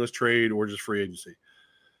meaningless trade or just free agency.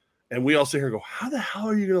 And we all sit here and go, how the hell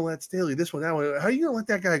are you going to let Staley this one, that one? How are you going to let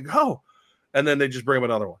that guy go? And then they just bring him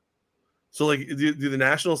another one. So, like, do the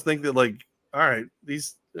Nationals think that, like, all right,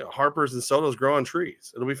 these Harpers and Sotos grow on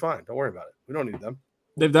trees. It'll be fine. Don't worry about it. We don't need them.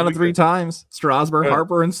 They've done it 3 times. Strasburg,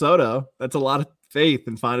 Harper, and Soto. That's a lot of faith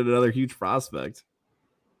in finding another huge prospect.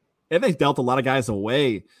 And they dealt a lot of guys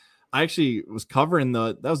away. I actually was covering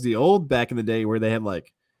that was the old back in the day where they had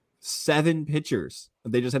like 7 pitchers.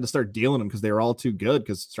 They just had to start dealing them because they were all too good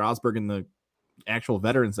because Strasburg and the actual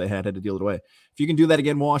veterans they had to deal it away. If you can do that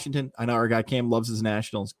again, Washington, I know our guy Cam loves his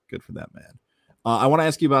Nationals. Good for that, man. I want to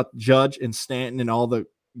ask you about Judge and Stanton and all the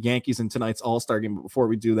Yankees in tonight's All-Star game. But before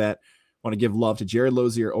we do that, I want to give love to Jared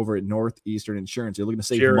Lozier over at Northeastern Insurance. You're looking to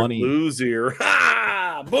save money. Lozier.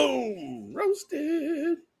 Ha! Boom!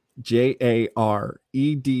 Roasted. JAREDL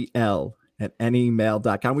at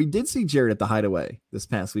anymail.com. We did see Jared at the Hideaway this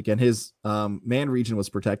past weekend. His man region was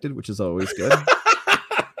protected, which is always good.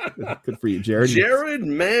 Good for you, Jared. Jared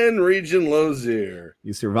Man Region Lozier.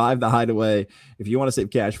 You survived the Hideaway. If you want to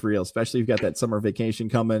save cash for real, especially if you've got that summer vacation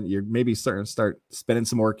coming, you're maybe starting to start spending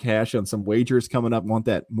some more cash on some wagers coming up, want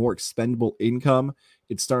that more expendable income.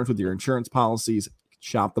 It starts with your insurance policies.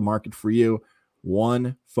 Shop the market for you.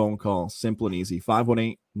 One phone call, simple and easy.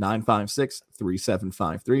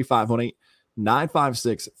 518-956-3753.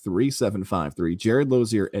 956-3753. Jared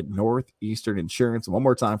Lozier at Northeastern Insurance. One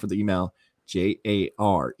more time for the email,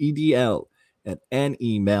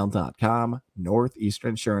 JAREDL@nemail.com. Northeastern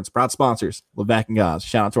Insurance. Proud sponsors, Levack and Goz.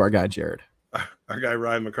 Shout out to our guy, Jared. Our guy,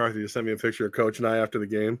 Ryan McCarthy, just sent me a picture of Coach and I after the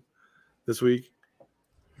game this week.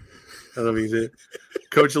 I don't know if you see it.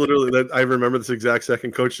 Coach literally, I remember this exact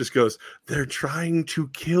second. Coach just goes, "They're trying to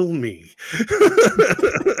kill me,"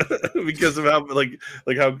 because of how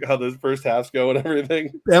how the first halves go and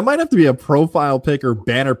everything. That might have to be a profile pic or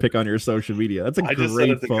banner pic on your social media. That's a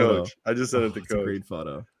great photo. Coach. I just sent it to Coach. A great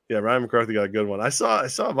photo. Yeah, Ryan McCarthy got a good one. I saw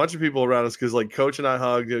a bunch of people around us because like Coach and I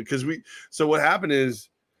hugged because So what happened is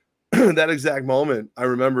that exact moment, I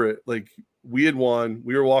remember it. Like we had won.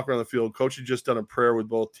 We were walking around the field. Coach had just done a prayer with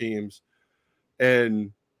both teams.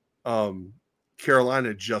 And Carolina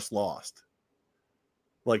had just lost.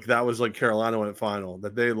 Like that was like Carolina went final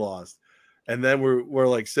that they lost. And then we're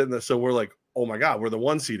like sitting there. So we're like, oh my God, we're the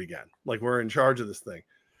 1 seed again. Like we're in charge of this thing.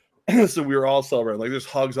 So we were all celebrating. Like there's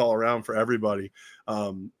hugs all around for everybody.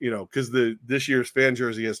 Because this year's fan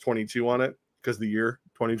jersey has 22 on it because the year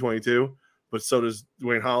 2022. But so does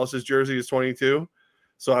Dwayne Hollis's jersey is 22.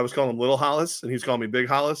 So I was calling him Little Hollis, and he's calling me Big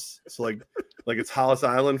Hollis. So like it's Hollis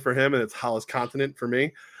Island for him, and it's Hollis Continent for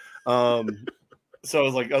me. So I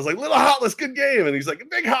was like, Little Hollis, good game, and he's like,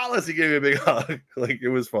 Big Hollis. He gave me a big hug. Like it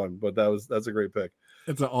was fun, but that's a great pick.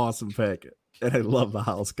 It's an awesome pick, and I love the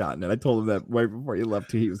Hollis Continent. I told him that right before he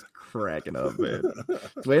left. He was cracking up, man.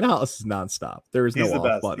 Dwayne Hollis is nonstop. There is no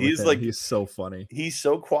off button. He's so funny. He's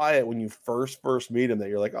so quiet when you first meet him that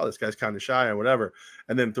you're like, oh, this guy's kind of shy or whatever,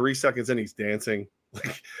 and then 3 seconds in, he's dancing.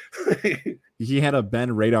 He had a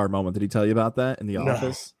Ben Radar moment. Did he tell you about that in the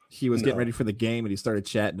office? He was getting ready for the game and he started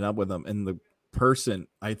chatting up with him. And the person,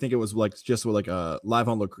 I think it was like just with like a live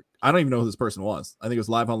on look. I don't even know who this person was. I think it was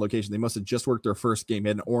live on location. They must have just worked their first game. He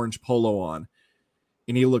had an orange polo on,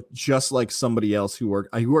 and he looked just like somebody else who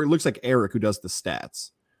looks like Eric, who does the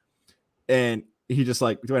stats. And he just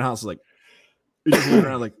like Dwayne House is like, he just looking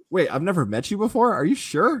around like, wait, I've never met you before. Are you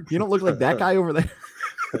sure you don't look like that guy over there?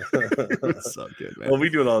 It's so good, man. Well, we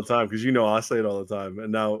do it all the time because I say it all the time,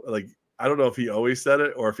 and now like I don't know if he always said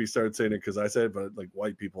it or if he started saying it because I said it, but like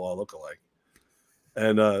white people all look alike,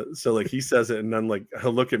 and so like he says it, and then like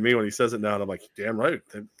he'll look at me when he says it now, and I'm like, damn right,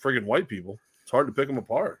 they're friggin' white people. It's hard to pick them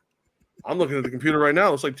apart. I'm looking at the computer right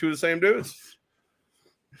now. It's like two of the same dudes.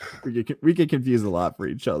 We get confused a lot for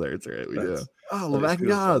each other. It's all right. We do. Oh, Levack and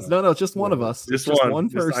Goz. No, it's just one of us. Just one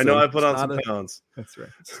person. I know I put on some pounds. That's right.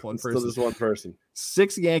 Just one person. Still just one person.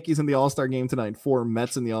 6 Yankees in the All-Star game tonight. 4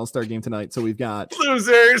 Mets in the All-Star game tonight. So we've got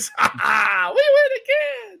losers. We win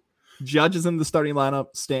again. Judge is in the starting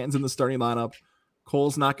lineup. Stanton's in the starting lineup.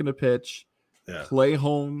 Cole's not going to pitch. Yeah. Clay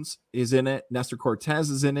Holmes is in it. Nestor Cortez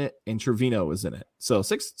is in it. And Trevino is in it. So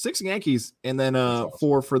six Yankees and then awesome.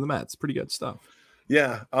 4 for the Mets. Pretty good stuff.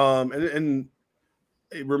 Yeah. And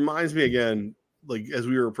it reminds me again, like as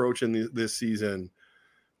we were approaching this season,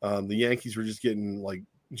 the Yankees were just getting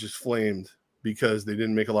just flamed because they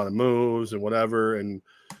didn't make a lot of moves and whatever. And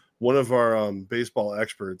one of our baseball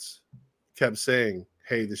experts kept saying,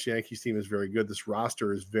 hey, this Yankees team is very good. This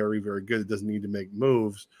roster is very, very good. It doesn't need to make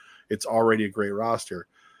moves. It's already a great roster.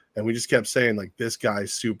 And we just kept saying, like, this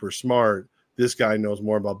guy's super smart. This guy knows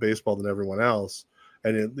more about baseball than everyone else.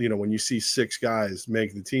 And, when you see 6 guys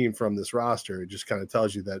make the team from this roster, it just kind of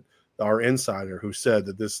tells you that our insider who said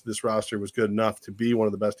that this roster was good enough to be one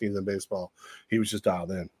of the best teams in baseball, he was just dialed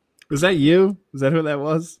in. Was that you? Is that who that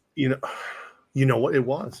was? You know what it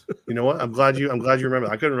was. You know what? I'm glad you remember.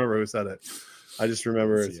 I couldn't remember who said it. I just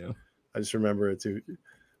remember it. I just remember it too.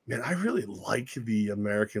 Man, I really like the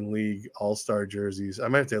American League All-Star jerseys. I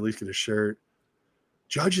might have to at least get a shirt.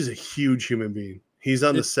 Judge is a huge human being. He's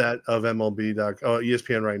on the set of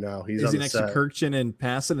ESPN right now. Is he next to Kirkchin and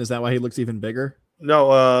Passan? Is that why he looks even bigger?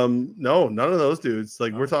 No, none of those dudes.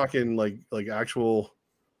 Like we're talking like actual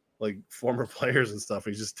former players and stuff.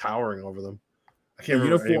 He's just towering over them. I can't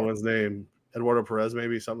remember anyone's name. Eduardo Perez,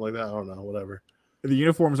 maybe something like that. I don't know. Whatever. The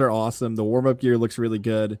uniforms are awesome. The warm-up gear looks really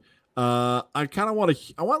good. I want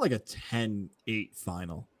like a 10-8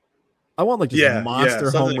 final. I want like just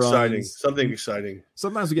monster home runs. Something exciting.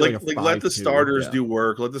 Sometimes we get like let the starters do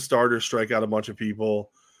work. Let the starters strike out a bunch of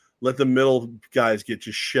people. Let the middle guys get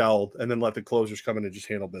just shelled, and then let the closers come in and just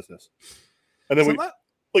handle business. And then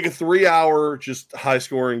like a 3-hour just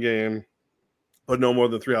high-scoring game, but no more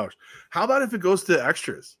than 3 hours. How about if it goes to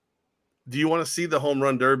extras? Do you want to see the home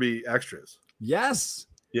run derby extras? Yes.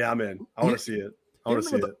 Yeah, I'm in. I want to see it.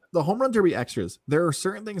 The home run derby extras. There are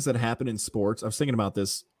certain things that happen in sports. I was thinking about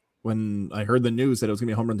this when I heard the news that it was going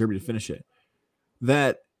to be a home run derby to finish it.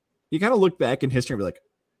 That you kind of look back in history and be like,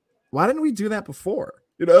 why didn't we do that before?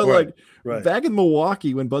 You know, Right, like back in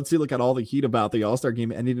Milwaukee when Bud Selig got all the heat about the All-Star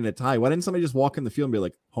game ending in a tie. Why didn't somebody just walk in the field and be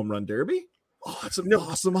like, home run derby? Oh, it's an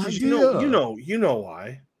awesome idea. You know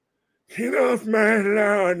why. Get off my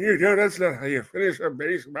lawn. That's not how you finish a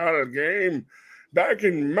baseball game. Back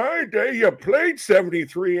in my day, you played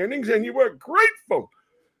 73 innings and you were grateful.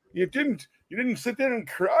 You didn't sit there and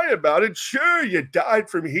cry about it. Sure, you died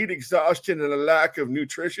from heat exhaustion and a lack of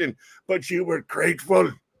nutrition, but you were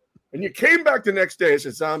grateful. And you came back the next day as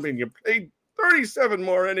a zombie and you played 37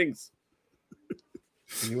 more innings.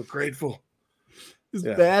 And you were grateful. As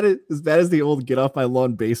bad as the old get off my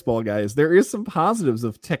lawn baseball guys, there is some positives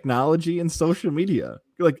of technology and social media.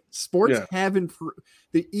 Like sports have improved.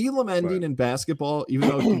 The Elam ending in basketball, even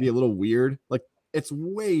though it can be a little weird, like it's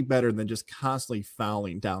way better than just constantly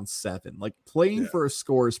fouling down 7. Like playing for a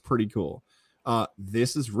score is pretty cool.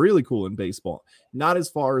 This is really cool in baseball. Not as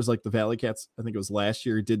far as like the Valley Cats, I think it was last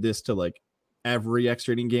year, did this to like every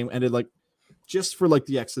extra inning game, ended like just for like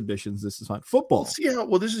the exhibitions. This is fine. Football.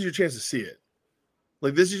 Well, this is your chance to see it.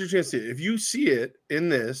 Like, this is your chance to see it. If you see it in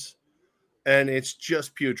this and it's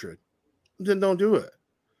just putrid, then don't do it.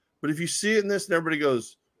 But if you see it in this and everybody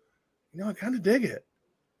goes, I kind of dig it.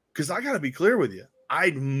 Because I got to be clear with you.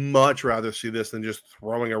 I'd much rather see this than just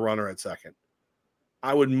throwing a runner at second.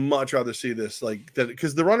 I would much rather see this like that,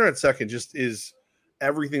 because the runner at second just is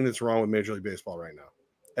everything that's wrong with Major League Baseball right now.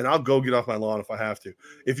 And I'll go get off my lawn if I have to.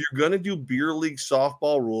 If you're going to do beer league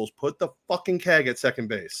softball rules, put the fucking keg at second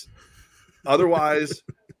base. Otherwise,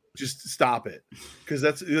 just stop it. Because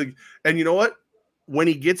that's like, and you know what? When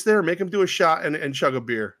he gets there, make him do a shot and chug a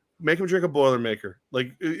beer. Make him drink a Boilermaker.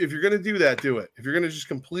 Like, if you're going to do that, do it. If you're going to just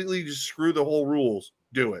completely just screw the whole rules,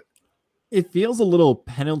 do it. It feels a little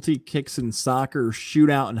penalty kicks in soccer,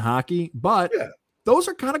 shootout in hockey, but those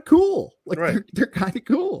are kind of cool. Like, they're kind of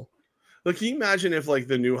cool. Like, can you imagine if like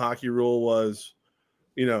the new hockey rule was,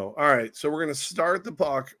 all right, so we're going to start the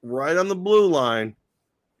puck right on the blue line,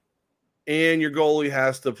 and your goalie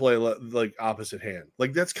has to play like opposite hand.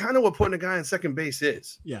 Like, that's kind of what putting a guy on second base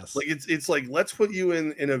is. Yes. Like, it's like, let's put you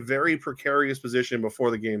in a very precarious position before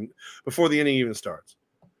the inning even starts.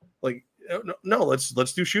 Like, no, let's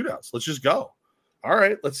do shootouts. Let's just go. All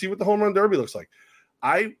right, let's see what the home run derby looks like.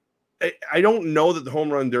 I don't know that the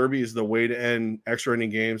home run derby is the way to end extra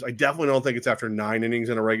inning games. I definitely don't think it's after 9 innings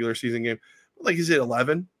in a regular season game. Like, is it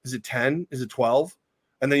 11? Is it 10? Is it 12?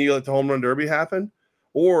 And then you let the home run derby happen?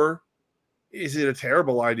 Or is it a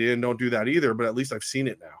terrible idea and don't do that either? But at least I've seen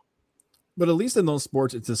it now. But at least in those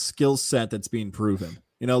sports, it's a skill set that's being proven.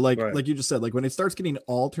 Like you just said, like when it starts getting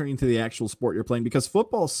all turning to the actual sport you're playing, because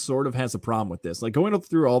football sort of has a problem with this. Like going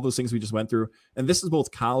through all those things we just went through, and this is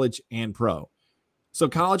both college and pro. So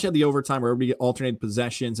college had the overtime where everybody alternated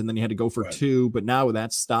possessions, and then you had to go for 2. But now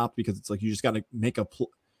that's stopped because it's like you just got to make a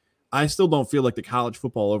I still don't feel like the college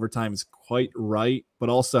football overtime is quite right, but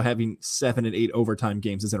also having 7 and 8 overtime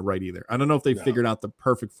games isn't right either. I don't know if they figured out the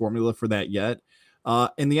perfect formula for that yet.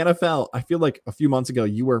 In the NFL, I feel like a few months ago,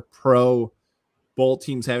 you were pro both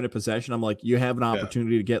teams having a possession. I'm like, you have an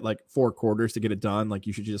opportunity to get like 4 quarters to get it done. Like,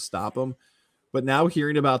 you should just stop them. But now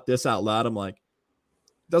hearing about this out loud, I'm like,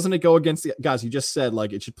 doesn't it go against the guys? You just said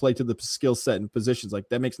like it should play to the skill set and positions. Like,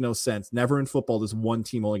 that makes no sense. Never in football does one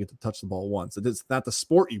team only get to touch the ball once. It's not the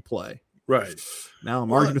sport you play. Right. Now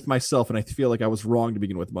I'm arguing with myself, and I feel like I was wrong to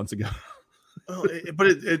begin with months ago. But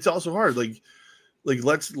it's also hard. Like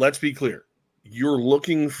let's be clear. You're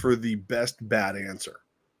looking for the best bad answer,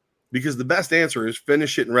 because the best answer is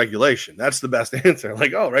finish it in regulation. That's the best answer.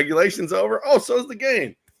 Like, oh, regulation's over. Oh, so's the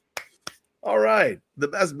game. All right. The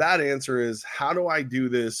best bad answer is, how do I do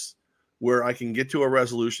this where I can get to a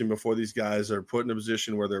resolution before these guys are put in a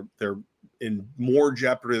position where they're in more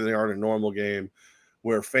jeopardy than they are in a normal game,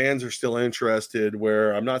 where fans are still interested,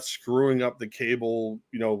 where I'm not screwing up the cable,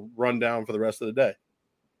 rundown for the rest of the day.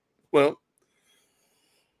 Well,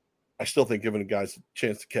 I still think giving guys a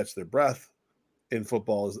chance to catch their breath in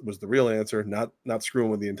football was the real answer, not screwing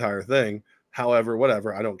with the entire thing. However,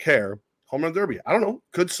 whatever, I don't care. Home run derby, I don't know,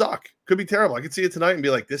 could suck, could be terrible. I could see it tonight and be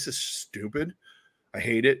like, this is stupid, I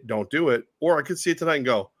hate it, don't do it. Or I could see it tonight and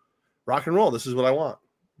go, rock and roll, this is what I want.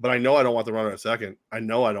 But I know I don't want the runner at second. I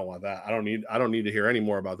know I don't want that. I don't need to hear any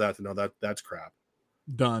more about that to know that that's crap.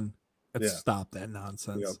 Done. Let's stop that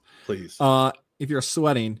nonsense. Yeah, please. If you're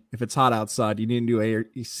sweating, if it's hot outside, you need a new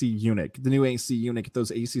AC unit. The new AC unit, get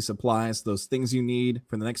those AC supplies, those things you need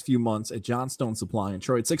for the next few months at Johnstone Supply in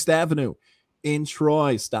Troy at 6th Avenue in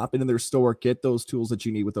Troy. Stop into their store, get those tools that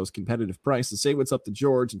you need with those competitive prices. Say what's up to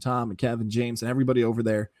George and Tom and Kevin, James, and everybody over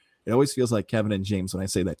there. It always feels like Kevin and James when I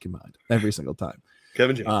say that combined every single time.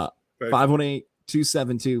 Kevin James. 518-272-5922.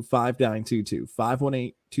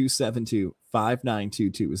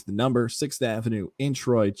 272-5922 is the number. 6th Avenue in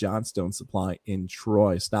Troy, Johnstone Supply in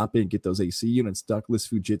Troy. Stop in, get those AC units, ductless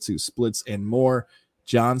Fujitsu splits, and more.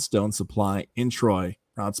 Johnstone Supply in Troy,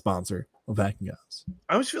 proud sponsor of Levack and Goz.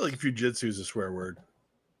 I always feel like Fujitsu is a swear word.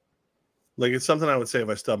 Like it's something I would say if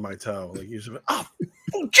I stubbed my toe. Like you say, oh,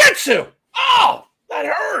 Fujitsu! Oh, that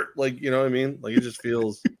hurt! Like, you know what I mean? Like it just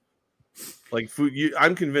feels like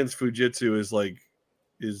I'm convinced Fujitsu is like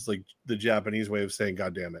the Japanese way of saying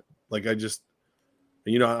God damn it. Like I just,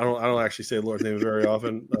 I don't actually say the Lord's name very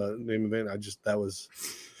often. Name of it.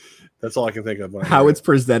 That's all I can think of. How it's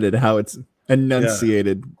presented, how it's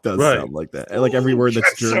enunciated does sound like that. Like every word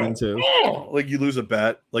that's German too. Like you lose a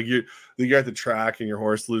bet. Like you're at the track and your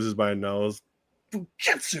horse loses by a nose.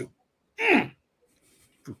 Fujitsu.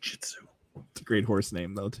 Fujitsu. It's a great horse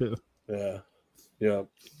name though too. Yeah. Yeah.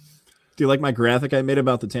 Do you like my graphic I made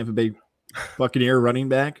about the Tampa Bay Buccaneer running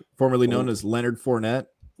back, formerly known as Leonard Fournette?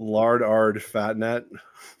 Lar-ard Fatnette.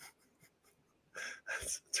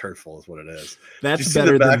 It's hurtful is what it is. That's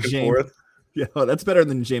better than James. Yeah, that's better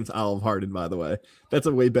than James Olive Harden, by the way. That's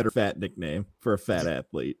a way better fat nickname for a fat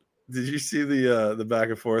athlete. Did you see the back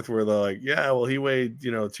and forth where they're like, yeah, well, he weighed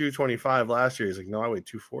 225 last year. He's like, no, I weighed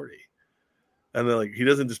 240. And they're like, he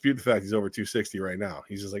doesn't dispute the fact he's over 260 right now.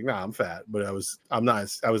 He's just like, nah, I'm fat, but I was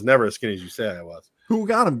never as skinny as you say I was. Who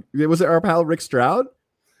got him? Was it our pal Rick Stroud?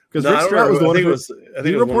 Because Rick Stroud was the one who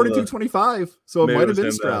he reported 225, so it might have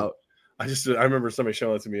been Stroud. I remember somebody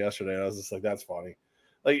showing it to me yesterday, and I was just like, that's funny.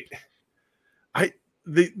 Like,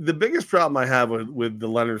 the biggest problem I have with the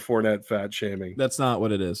Leonard Fournette fat shaming. That's not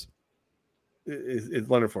what it is. It's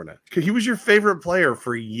Leonard Fournette. He was your favorite player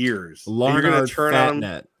for years. Lar-ard, you're going to turn on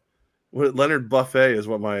Fatnette. Leonard Buffet is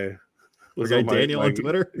what Daniel on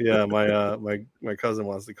Twitter. Yeah, my cousin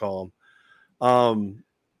wants to call him.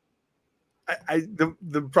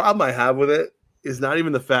 The problem I have with it is not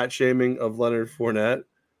even the fat shaming of Leonard Fournette.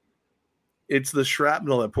 It's the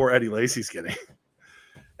shrapnel that poor Eddie Lacy's getting.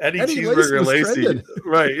 Eddie Cheeseburger Lacy.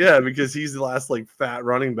 Right, yeah, because he's the last like fat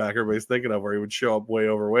running back everybody's thinking of where he would show up way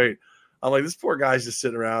overweight. I'm like, this poor guy's just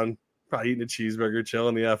sitting around, probably eating a cheeseburger,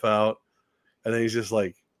 chilling the F out. And then he's just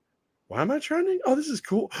like, why am I trending? Oh, this is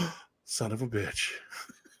cool. Son of a bitch.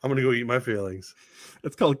 I'm going to go eat my feelings.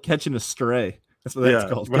 It's called catching a stray. That's what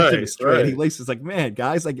that's called. Catching a stray. Eddie Lacy's like, man,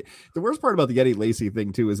 guys, like the worst part about the Eddie Lacy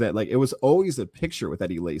thing too is that like it was always a picture with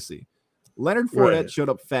Eddie Lacy. Leonard Fournette showed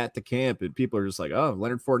up fat to camp and people are just like, oh,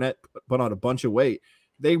 Leonard Fournette put on a bunch of weight.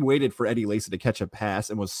 They waited for Eddie Lacy to catch a pass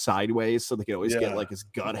and was sideways so they could always get like his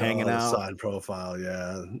gut hanging out. Side profile,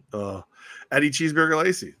 yeah. Eddie Cheeseburger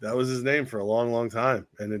Lacy. That was his name for a long, long time.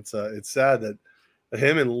 And it's sad that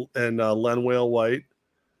him and Len Whale White.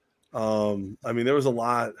 I mean, there's a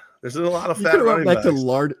lot of fat running backs.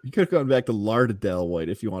 You could have gone back to Lardell White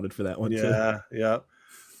if you wanted for that one. Yeah, too. Yeah.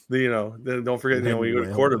 Don't forget, when you go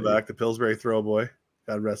to quarterback, the Pillsbury throwboy,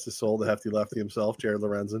 God rest his soul, the hefty lefty himself, Jared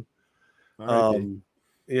Lorenzen.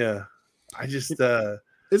 Yeah, I just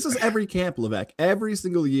this is every camp, Levack, every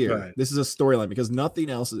single year. Right. This is a storyline because nothing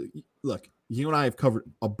else. Look, you and I have covered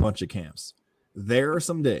a bunch of camps. There are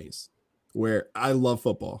some days where I love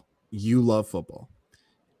football. You love football.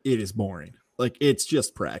 It is boring. Like it's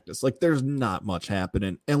just practice. Like there's not much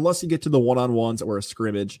happening unless you get to the one-on-ones or a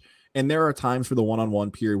scrimmage. And there are times for the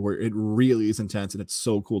one-on-one period where it really is intense and it's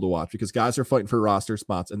so cool to watch because guys are fighting for roster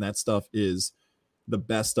spots and that stuff is the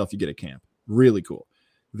best stuff you get at camp. Really cool.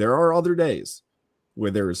 There are other days where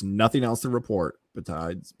there is nothing else to report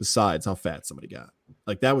besides how fat somebody got.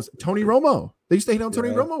 Like that was Tony Romo. They used to hate on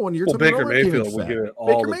Tony Romo one year. Well, Baker Mayfield would get it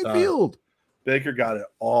all the time. Baker got it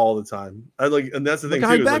all the time. And that's the thing. The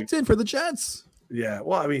guy backed in for the Jets. Yeah.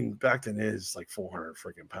 Well, I mean, Becton is like 400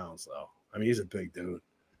 freaking pounds though. I mean, he's a big dude.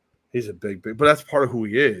 He's a big, but that's part of who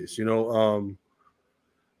he is,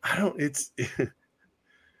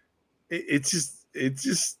 it's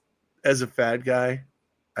just as a fat guy,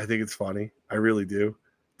 I think it's funny. I really do.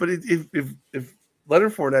 But if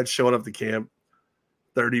Leonard Fournette's showing up to camp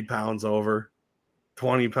 30 pounds over,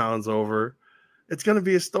 20 pounds over, it's going to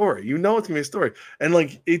be a story. It's going to be a story. And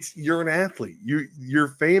like, you're an athlete. You're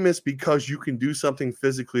famous because you can do something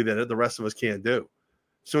physically that the rest of us can't do.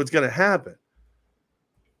 So it's going to happen.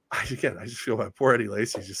 I just feel my poor Eddie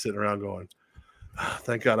Lacy's just sitting around going,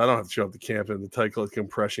 thank God I don't have to show up to camp in the tight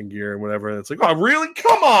compression gear and whatever. And it's like, oh, really?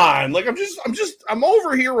 Come on. Like, I'm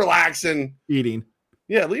over here relaxing. Eating.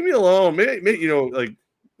 Yeah, leave me alone. Maybe like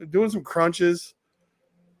doing some crunches.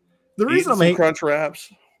 The reason I'm crunch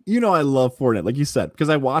wraps. I love Fournette, like you said, because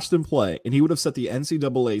I watched him play, and he would have set the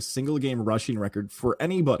NCAA single game rushing record for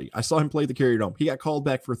anybody. I saw him play the Carrier Dome. He got called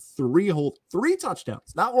back for three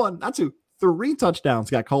touchdowns. Not one, not two. 3 touchdowns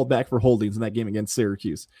got called back for holdings in that game against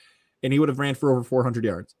Syracuse. And he would have ran for over 400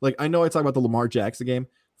 yards. Like, I know I talk about the Lamar Jackson game.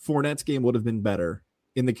 Fournette's game would have been better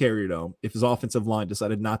in the Carrier Dome if his offensive line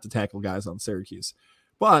decided not to tackle guys on Syracuse.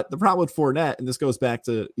 But the problem with Fournette, and this goes back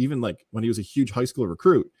to even like when he was a huge high school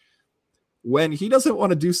recruit, when he doesn't want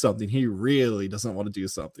to do something, he really doesn't want to do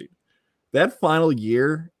something. That final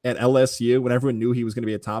year at LSU, when everyone knew he was going to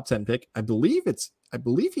be a top 10 pick, I believe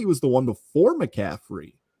he was the one before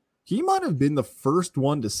McCaffrey. He might have been the first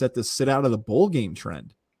one to set the sit out of the bowl game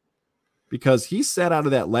trend, because he sat out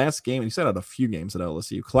of that last game, and he sat out a few games at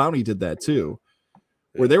LSU. Clowney did that too,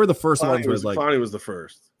 where they were the first ones where Clowney was the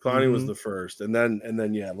first. Clowney was the first. And then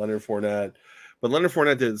Leonard Fournette. But Leonard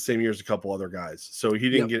Fournette did it the same year as a couple other guys. So he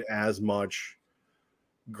didn't get as much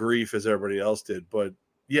grief as everybody else did. But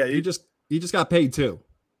yeah, he just got paid too.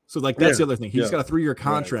 So like that's the other thing. He just got a 3-year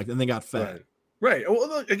contract and then got fat. Right. Well,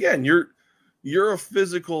 look, again, you're a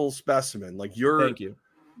physical specimen. Like thank you.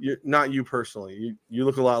 You're not you personally. You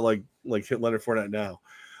look a lot like Leonard Fournette now.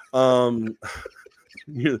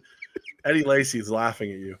 Eddie Lacy's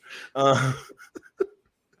laughing at you.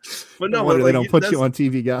 But no, wonder they don't put you on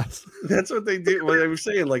TV, guys. That's what they do. What I was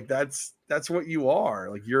saying, like that's what you are.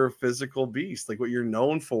 Like you're a physical beast. Like what you're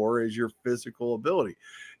known for is your physical ability.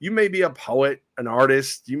 You may be a poet, an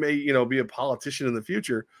artist. You may, be a politician in the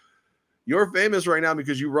future. You're famous right now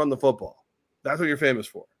because you run the football. That's what you're famous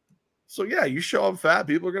for. So yeah, you show up fat,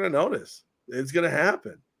 people are going to notice. It's going to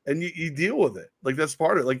happen, and you deal with it. Like that's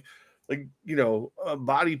part of it. Like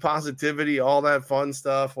body positivity, all that fun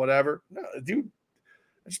stuff, whatever. No, dude,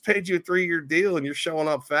 I just paid you a 3-year deal, and you're showing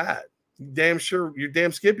up fat. Damn sure you're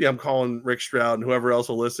damn skippy. I'm calling Rick Stroud and whoever else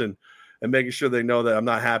will listen, and making sure they know that I'm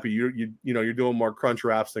not happy. You're doing more crunch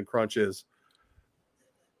wraps than crunch is.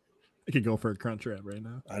 I could go for a crunch wrap right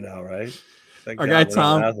now. I know, right? Our guy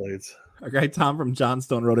Tom from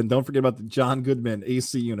Johnstone wrote in, don't forget about the John Goodman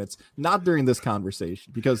AC units. Not during this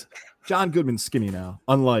conversation, because John Goodman's skinny now,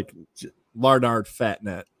 unlike Lar-ard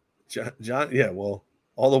Fatnette. John, yeah, well,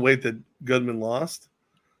 all the weight that Goodman lost,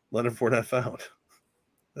 Leonard Fournette found.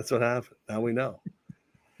 That's what happened. Now we know.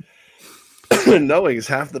 Knowing is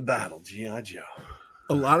half the battle, G.I. Joe.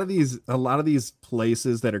 A lot of these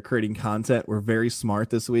places that are creating content were very smart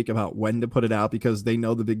this week about when to put it out, because they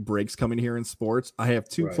know the big breaks coming here in sports. I have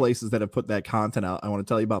 2 places that have put that content out I want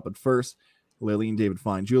to tell you about. But first, Lily and David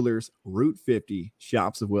Fine Jewelers, Route 50,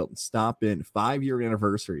 Shoppes of Wilton. Stop in. 5-year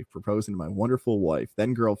anniversary. Proposing to my wonderful wife,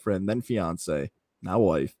 then girlfriend, then fiance, now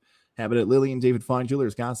wife. Have it at Lily and David Fine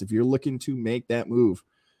Jewelers. Guys, if you're looking to make that move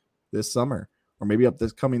this summer, or maybe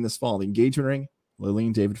coming this fall, the engagement ring, Lily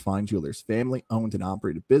and David Fine Jewelers, family owned and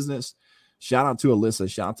operated business. Shout out to Alyssa,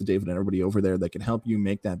 shout out to David and everybody over there that can help you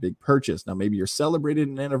make that big purchase. Now, maybe you're celebrating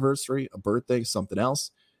an anniversary, a birthday, something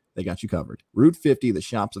else. They got you covered. Route 50, the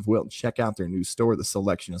Shoppes of Wilton. Check out their new store. The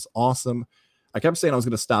selection is awesome. I kept saying I was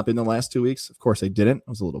going to stop in the last 2 weeks. Of course, I didn't.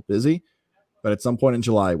 I was a little busy, but at some point in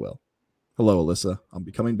July, I will. Hello, Alyssa. I'll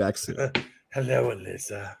be coming back soon. Hello,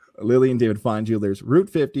 Alyssa. Lily and David Fine Jewelers, Route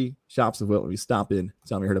 50, Shoppes of Wilton. We stop in.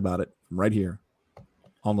 Tell me you heard about it from right here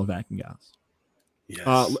on Levack and Goz.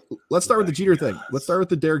 Yes. Let's start with the Jeter thing. Let's start with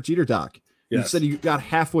the Derek Jeter doc. Yes. You said you got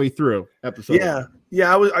halfway through episode.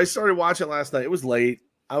 Yeah. I started watching last night. It was late.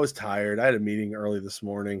 I was tired. I had a meeting early this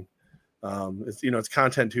morning. It's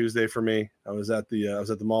Content Tuesday for me. I was at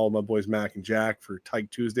the mall with my boys Mac and Jack for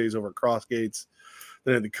Tyke Tuesdays over at Crossgates.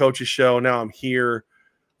 Then at the coaches show. Now I'm here.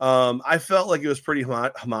 I felt like it was pretty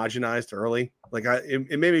homogenized early. Like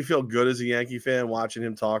it made me feel good as a Yankee fan watching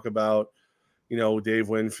him talk about, Dave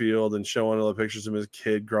Winfield and showing all the pictures of his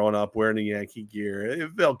kid growing up wearing the Yankee gear.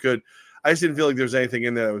 It felt good. I just didn't feel like there was anything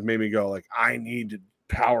in there that would make me go like, I need to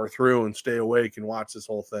power through and stay awake and watch this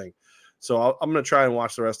whole thing. So I'm going to try and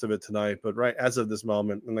watch the rest of it tonight. But right as of this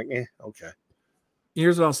moment, I'm like, okay.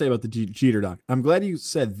 Here's what I'll say about the Jeter doc. I'm glad you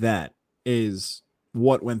said that is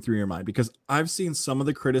what went through your mind, because I've seen some of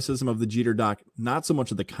the criticism of the Jeter doc, not so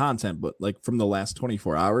much of the content, but like from the last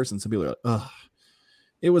 24 hours. And some people are like, ugh,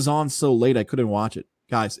 it was on so late I couldn't watch it.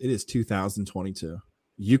 Guys, it is 2022.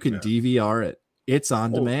 You can DVR it. It's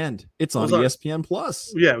on demand. It's on ESPN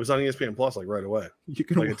Plus. Yeah, it was on ESPN Plus like right away. You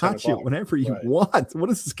can watch it whenever you want. What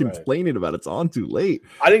is this complaining about? It's on too late.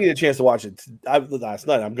 I didn't get a chance to watch it last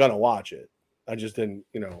night. I'm going to watch it. I just didn't,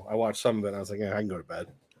 I watched some of it and I was like, I can go to bed.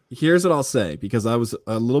 Here's what I'll say, because I was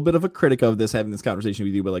a little bit of a critic of this, having this conversation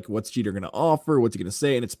with you, but like, what's Jeter going to offer? What's he going to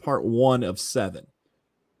say? And it's part 1 of 7.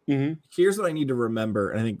 Mm-hmm. Here's what I need to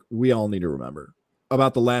remember, and I think we all need to remember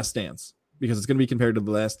about The Last Dance, because it's going to be compared to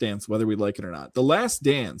The Last Dance, whether we like it or not. The Last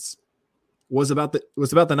Dance was about the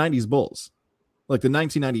 90s Bulls, like the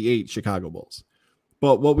 1998 Chicago Bulls.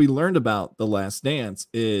 But what we learned about The Last Dance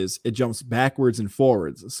is it jumps backwards and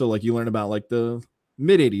forwards. So like you learn about like the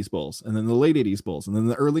mid 80s Bulls and then the late 80s Bulls and then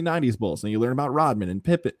the early 90s Bulls. And you learn about Rodman and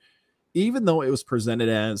Pippen, even though it was presented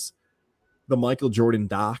as the Michael Jordan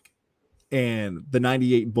doc and the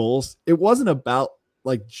 98 Bulls, it wasn't about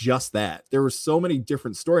like just that. There were so many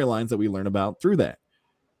different storylines that we learn about through that.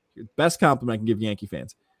 Best compliment I can give Yankee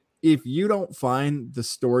fans. If you don't find the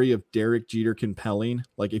story of Derek Jeter compelling,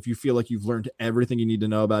 like if you feel like you've learned everything you need to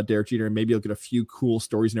know about Derek Jeter and maybe you'll get a few cool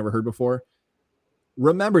stories you never heard before,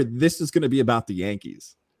 remember, this is going to be about the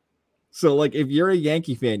Yankees. So like if you're a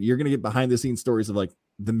Yankee fan, you're going to get behind the scenes stories of like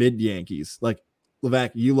the mid Yankees. Like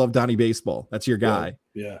Levack, you love Donnie Baseball. That's your guy.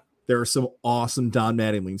 Yeah. There are some awesome Don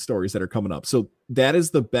Mattingly stories that are coming up. So that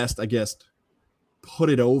is the best, I guess,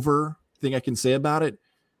 put it over thing I can say about it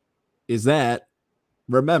is that,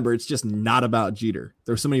 remember, it's just not about Jeter.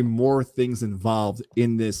 There's so many more things involved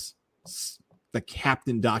in this, the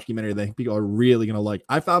Captain documentary that people are really going to like.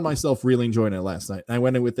 I found myself really enjoying it last night. I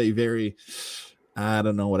went in with a very, I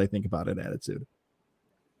don't know what I think about it attitude.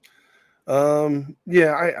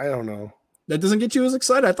 Yeah, I don't know. That doesn't get you as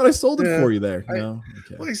excited. I thought I sold it for you there. No,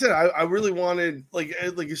 okay. Like I said, I really wanted, like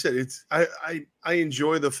you said, it's I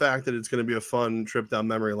enjoy the fact that it's going to be a fun trip down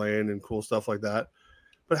memory lane and cool stuff like that.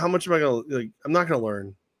 But how much am I going to, like, I'm not going to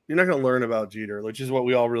learn. You're not going to learn about Jeter, which is what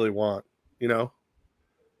we all really want, you know?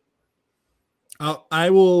 I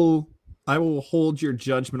will hold your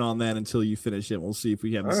judgment on that until you finish it. We'll see if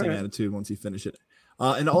we have the same attitude once you finish it.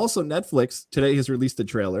 And also Netflix today has released a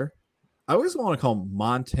trailer. I always want to call him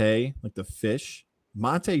Monte, like the fish,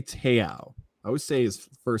 Monte Te'o. I always say his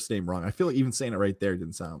first name wrong. I feel like even saying it right there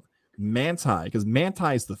didn't sound Manti, because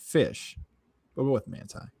Manti is the fish. We'll go with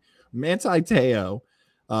Manti. Manti Te'o.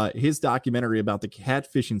 His documentary about the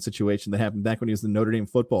catfishing situation that happened back when he was the Notre Dame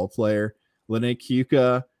football player, Lene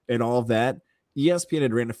Kuka, and all of that. ESPN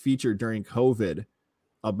had ran a feature during COVID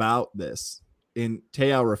about this, and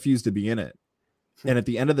Te'o refused to be in it. And at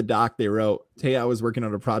the end of the doc, they wrote, Te'o was working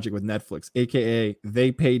on a project with Netflix, a.k.a.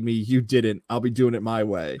 they paid me, you didn't. I'll be doing it my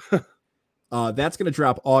way. That's going to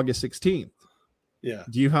drop August 16th. Yeah.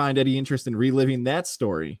 Do you find any interest in reliving that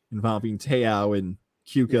story involving Te'o and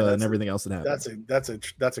Kuka and everything else that happened?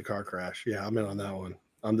 That's a car crash. Yeah, I'm in on that one.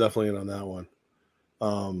 I'm definitely in on that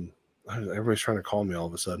one. Everybody's trying to call me all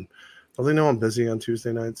of a sudden. Don't they know I'm busy on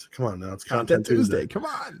Tuesday nights? Come on now, it's Content Tuesday. Come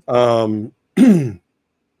on.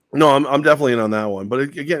 No, I'm definitely in on that one. But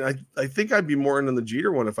again, I think I'd be more into the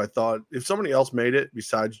Jeter one if somebody else made it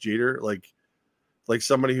besides Jeter, like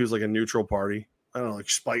somebody who's like a neutral party. I don't know, like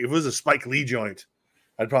Spike. If it was a Spike Lee joint,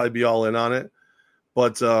 I'd probably be all in on it.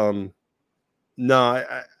 But no,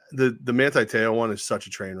 the Manti Te'o one is such a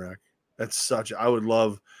train wreck. That's such. I would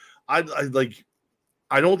love. I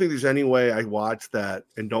don't think there's any way I watch that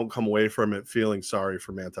and don't come away from it feeling sorry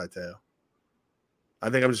for Manti Te'o. I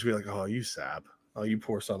think I'm just gonna be like, oh, you sap. Oh, you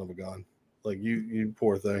poor son of a gun. Like, you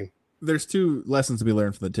poor thing. There's two lessons to be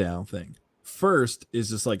learned from the Te'o thing. First is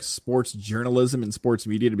just like sports journalism and sports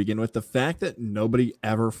media to begin with. The fact that nobody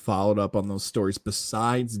ever followed up on those stories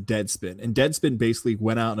besides Deadspin. And Deadspin basically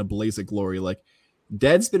went out in a blaze of glory. Like,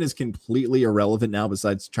 Deadspin is completely irrelevant now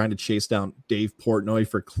besides trying to chase down Dave Portnoy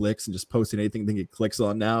for clicks and just posting anything they get clicks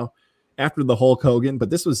on now after the Hulk Hogan. But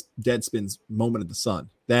this was Deadspin's moment of the sun.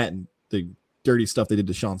 That and the dirty stuff they did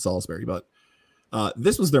to Sean Salisbury. But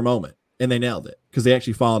this was their moment, and they nailed it because they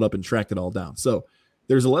actually followed up and tracked it all down. So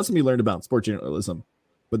there's a lesson we learned about sports journalism.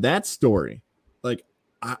 But that story, like,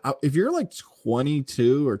 if you're like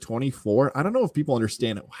 22 or 24, I don't know if people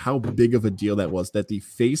understand how big of a deal that was, that the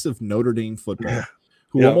face of Notre Dame football,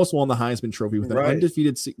 who almost won the Heisman Trophy with an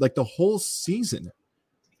undefeated, like the whole season,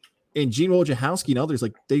 and Gene Wojciechowski and others,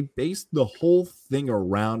 like they based the whole thing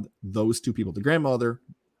around those two people. The grandmother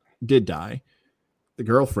did die. The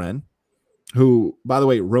girlfriend, who, by the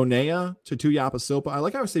way, Ronea Tutuyapasopa, I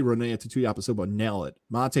like how I say Ronea Tutuyapasopa, nail it.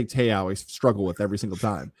 Monte Te'o, I struggle with every single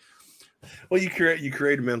time. Well, you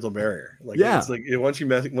create a mental barrier. Like, it's like once you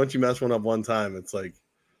mess one up one time, it's like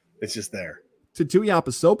it's just there.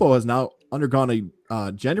 Tutuyapasopa has now undergone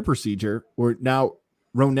a gender procedure where now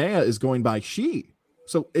Ronea is going by she.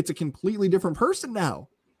 So it's a completely different person now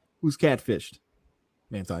who's catfished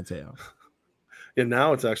Manti Te'o. And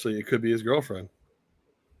now it could be his girlfriend.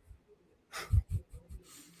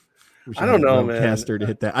 I don't know, man. Caster to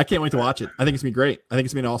hit that. I can't wait to watch it. I think it's gonna be great. I think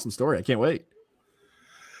it's gonna be an awesome story. I can't wait.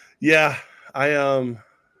 Yeah, I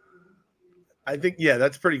think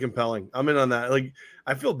that's pretty compelling. I'm in on that. Like,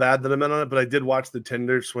 I feel bad that I'm in on it, but I did watch the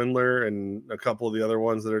Tinder Swindler and a couple of the other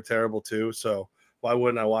ones that are terrible too. So why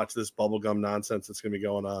wouldn't I watch this bubblegum nonsense that's gonna be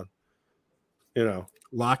going on? You know,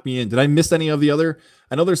 lock me in. Did I miss any of the other?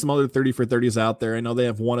 I know there's some other 30 for 30s out there. I know they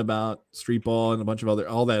have one about street ball and a bunch of other,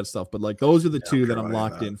 all that stuff. But like those are the two that I'm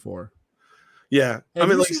locked in for. Yeah. I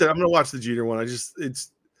mean, like I said, I'm going to watch the Jeter one.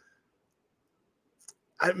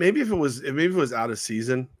 Maybe if it was out of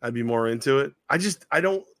season, I'd be more into it. I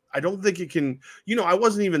don't think it can, I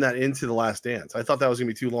wasn't even that into The Last Dance. I thought that was going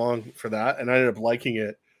to be too long for that. And I ended up liking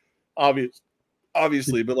it,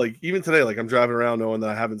 obviously. But like, even today, like I'm driving around knowing that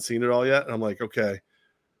I haven't seen it all yet. And I'm like, okay,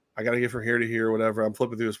 I got to get from here to here, or whatever. I'm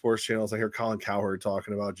flipping through the sports channels. I hear Colin Cowherd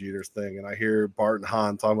talking about Jeter's thing. And I hear Bart and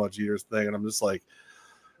Hahn talking about Jeter's thing. And I'm just like,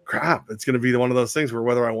 crap, it's going to be one of those things where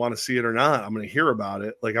whether I want to see it or not, I'm going to hear about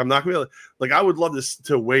it. Like, I'm not going to like, I would love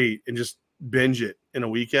to wait and just binge it in a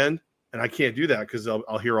weekend. And I can't do that because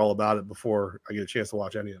I'll hear all about it before I get a chance to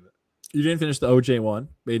watch any of it. You didn't finish the OJ one,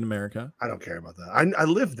 Made in America. I don't care about that. I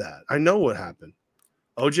lived that. I know what happened.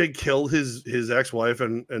 OJ killed his ex-wife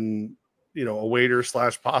and a waiter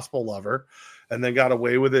 / possible lover, and then got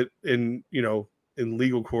away with it in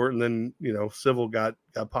legal court, and then civil got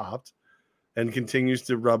popped, and continues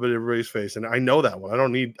to rub it in everybody's face. And I know that one. I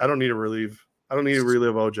don't need to relive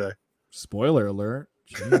OJ. Spoiler alert.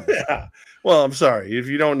 Yeah. Well, I'm sorry. If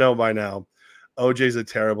you don't know by now, OJ's a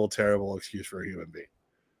terrible, terrible excuse for a human being.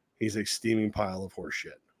 He's a steaming pile of horse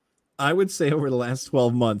shit. I would say over the last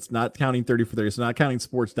 12 months, not counting 30 for 30, so not counting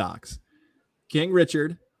sports docs, King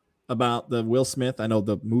Richard about the Will Smith. I know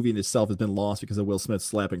the movie in itself has been lost because of Will Smith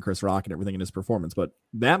slapping Chris Rock and everything in his performance, but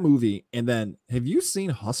that movie, and then have you seen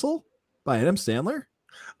Hustle by Adam Sandler?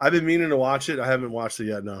 I've been meaning to watch it. I haven't watched it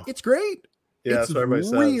yet. No. It's great. Yeah, that's what everybody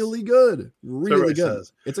says. Really good. Really good.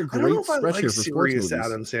 Says. It's a great stretcher for sports movies.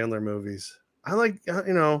 Adam Sandler movies. I like,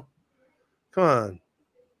 come on.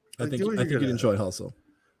 I think you'd enjoy Hustle.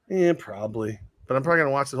 Yeah, probably. But I'm probably going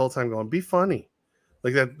to watch the whole time going, be funny.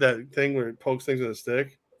 Like that thing where it pokes things with a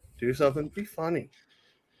stick. Do something. Be funny.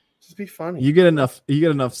 Just be funny. You get enough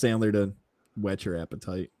Sandler to whet your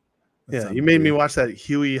appetite. You made me watch that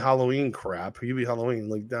Huey Halloween crap. Huey Halloween.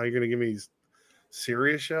 Like, now you're going to give me these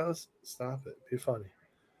serious shows? Stop it. Be funny.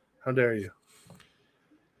 How dare you?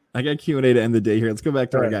 I got Q&A to end the day here. Let's go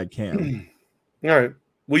back to our guy Cam. All right.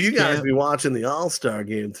 Will you guys be watching the All-Star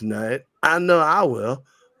game tonight? I know I will.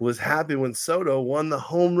 Was happy when Soto won the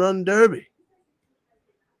home run derby.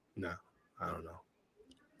 No, I don't know.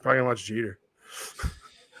 Probably gonna watch Jeter.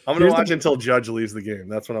 I'm gonna watch until Judge leaves the game.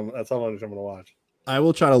 That's how much I'm gonna watch. I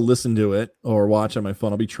will try to listen to it or watch on my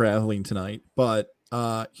phone. I'll be traveling tonight, but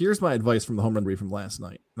here's my advice from the home run derby from last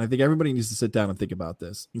night. And I think everybody needs to sit down and think about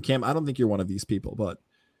this. And Cam, I don't think you're one of these people, but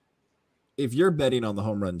if you're betting on the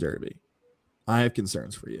home run derby, I have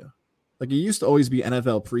concerns for you. Like, it used to always be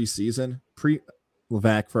NFL preseason,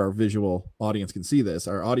 Levack, for our visual audience can see this.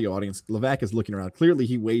 Our audio audience, Levack is looking around. Clearly,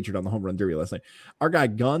 he wagered on the home run derby last night. Our guy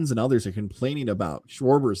Guns and others are complaining about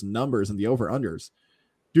Schwarber's numbers and the over-unders.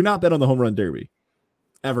 Do not bet on the home run derby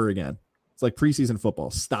ever again. It's like preseason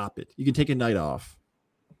football. Stop it. You can take a night off.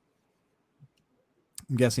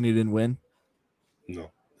 I'm guessing he didn't win. No,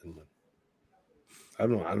 didn't win. I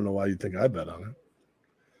don't know why you think I bet on it.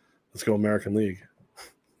 Let's go American League.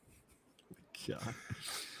 God.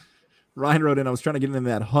 Ryan wrote in, I was trying to get into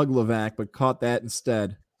that hug Levack, but caught that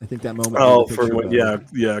instead. I think that moment. Oh,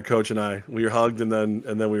 Coach and I, we were hugged and then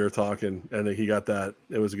we were talking, and he got that.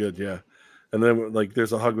 It was good, yeah. And then like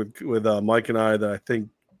there's a hug with Mike and I that I think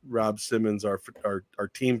Rob Simmons, our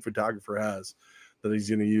team photographer, has that he's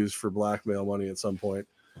going to use for blackmail money at some point.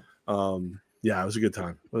 Yeah, it was a good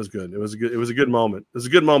time. It was good. It was a good moment. It was a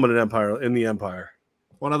good moment in the Empire.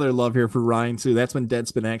 One other love here for Ryan too. That's when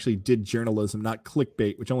Deadspin actually did journalism, not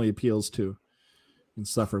clickbait, which only appeals to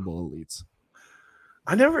insufferable elites.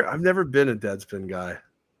 I've never been a Deadspin guy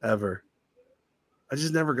ever. I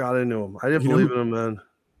just never got into him. I didn't believe in him then.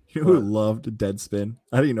 You know who loved Deadspin?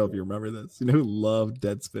 I don't even know if you remember this. You know who loved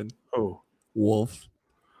Deadspin? Oh, Wolf.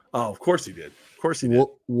 Oh, of course he did. Of course he did.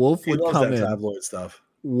 Wolf would come in. Tabloid stuff.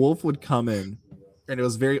 Wolf would come in, and it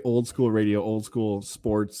was very old school radio, old school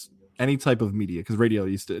sports, any type of media, because radio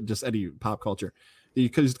used to just any pop culture. He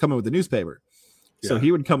could just come in with the newspaper. Yeah. So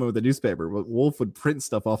he would come in with the newspaper, but Wolf would print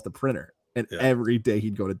stuff off the printer, and every day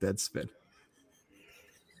he'd go to Deadspin.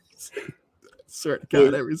 Swear to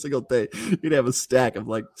God, every single day he'd have a stack of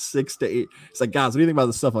like 6 to 8. It's like, guys, what do you think about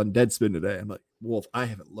the stuff on Deadspin today? I'm like, Wolf, I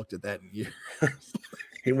haven't looked at that in years.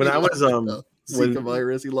 When I was Zika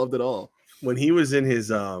virus, he loved it all. When he was in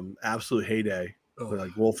his absolute heyday,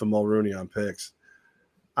 like Wolf and Mulrooney on picks,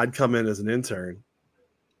 I'd come in as an intern,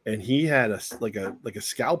 and he had a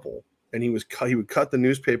scalpel, and he would cut the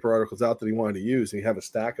newspaper articles out that he wanted to use, and he'd have a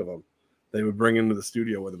stack of them that he would bring into the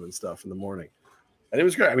studio with him and stuff in the morning. And it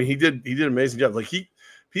was great. I mean, he did an amazing job. Like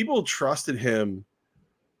people trusted him.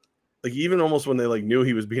 Like even almost when they like knew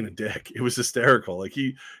he was being a dick, it was hysterical. Like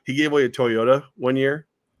he gave away a Toyota one year,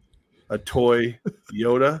 a toy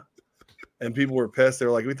Yoda, and people were pissed. They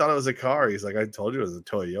were like, "We thought it was a car." He's like, "I told you it was a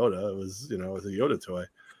Toyota. It was, it was a Yoda toy."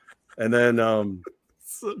 And then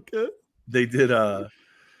so good. They did.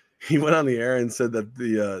 He went on the air and said that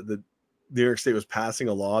the New York State was passing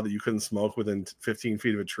a law that you couldn't smoke within 15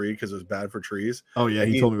 feet of a tree because it was bad for trees. Oh yeah,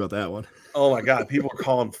 he told me about that one. Oh my God, people were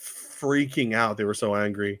calling, freaking out. They were so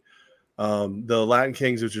angry. The Latin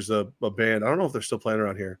Kings, which is a band, I don't know if they're still playing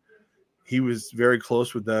around here. He was very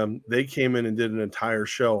close with them. They came in and did an entire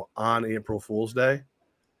show on April Fool's Day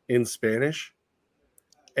in Spanish,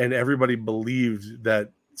 and everybody believed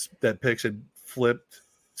that Pix had flipped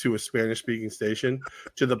to a Spanish-speaking station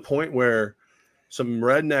to the point where some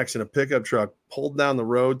rednecks in a pickup truck pulled down the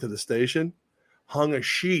road to the station, hung a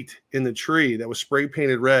sheet in the tree that was spray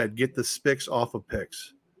painted red. Get the Spix off of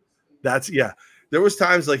Pix. That's There was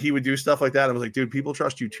times like he would do stuff like that. I was like, dude, people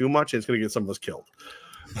trust you too much, and it's going to get some of us killed.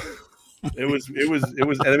 It was.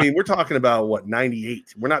 And I mean, we're talking about what,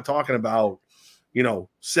 98. We're not talking about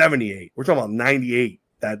 78. We're talking about 98.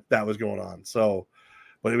 That was going on. So,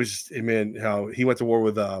 but it was just, man, how he went to war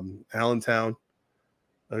with Allentown.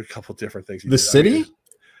 A couple different things. The city?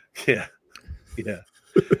 Yeah.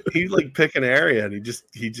 He'd like pick an area and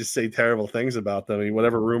he'd just say terrible things about them. I mean,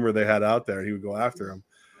 whatever rumor they had out there, he would go after them.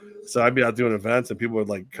 So I'd be out doing events and people would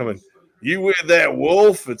like come in. You with that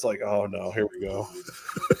wolf? It's like, oh no, here we go.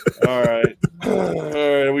 All right.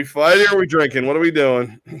 Are we fighting or are we drinking? What are we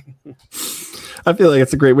doing? I feel like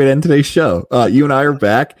it's a great way to end today's show. You and I are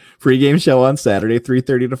back. Pre-game show on Saturday,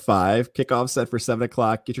 3:30 to 5. Kickoff set for 7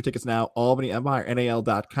 o'clock. Get your tickets now.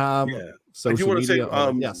 AlbanyEmpireNAL.com. Yeah. Social I do want media. to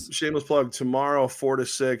say, yes. Shameless plug. Tomorrow, 4 to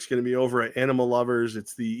 6, going to be over at Animal Lovers.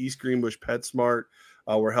 It's the East Greenbush PetSmart.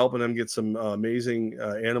 We're helping them get some amazing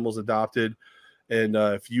animals adopted. And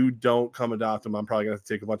if you don't come adopt them, I'm probably going to have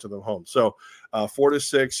to take a bunch of them home. So 4 to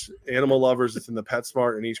 6, Animal Lovers. It's in the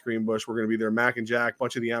PetSmart in East Greenbush. We're going to be there. Mac and Jack, a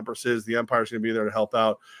bunch of the Empresses. The Empire's going to be there to help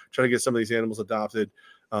out, try to get some of these animals adopted.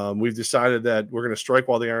 We've decided that we're going to strike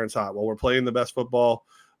while the iron's hot. While we're playing the best football,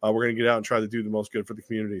 we're going to get out and try to do the most good for the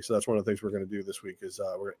community. So that's one of the things we're going to do this week is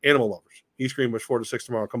we're Animal Lovers. East Greenbush, 4 to 6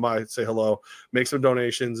 tomorrow. Come by, say hello, make some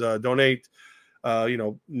donations, donate,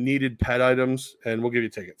 needed pet items, and we'll give you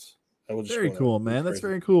tickets. Very cool, man. That's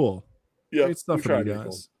very cool. Yeah, great stuff for you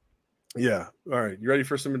guys. Cool. Yeah. All right. You ready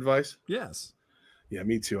for some advice? Yes. Yeah,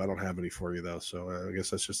 me too. I don't have any for you though, so I guess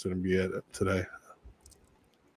that's just going to be it today.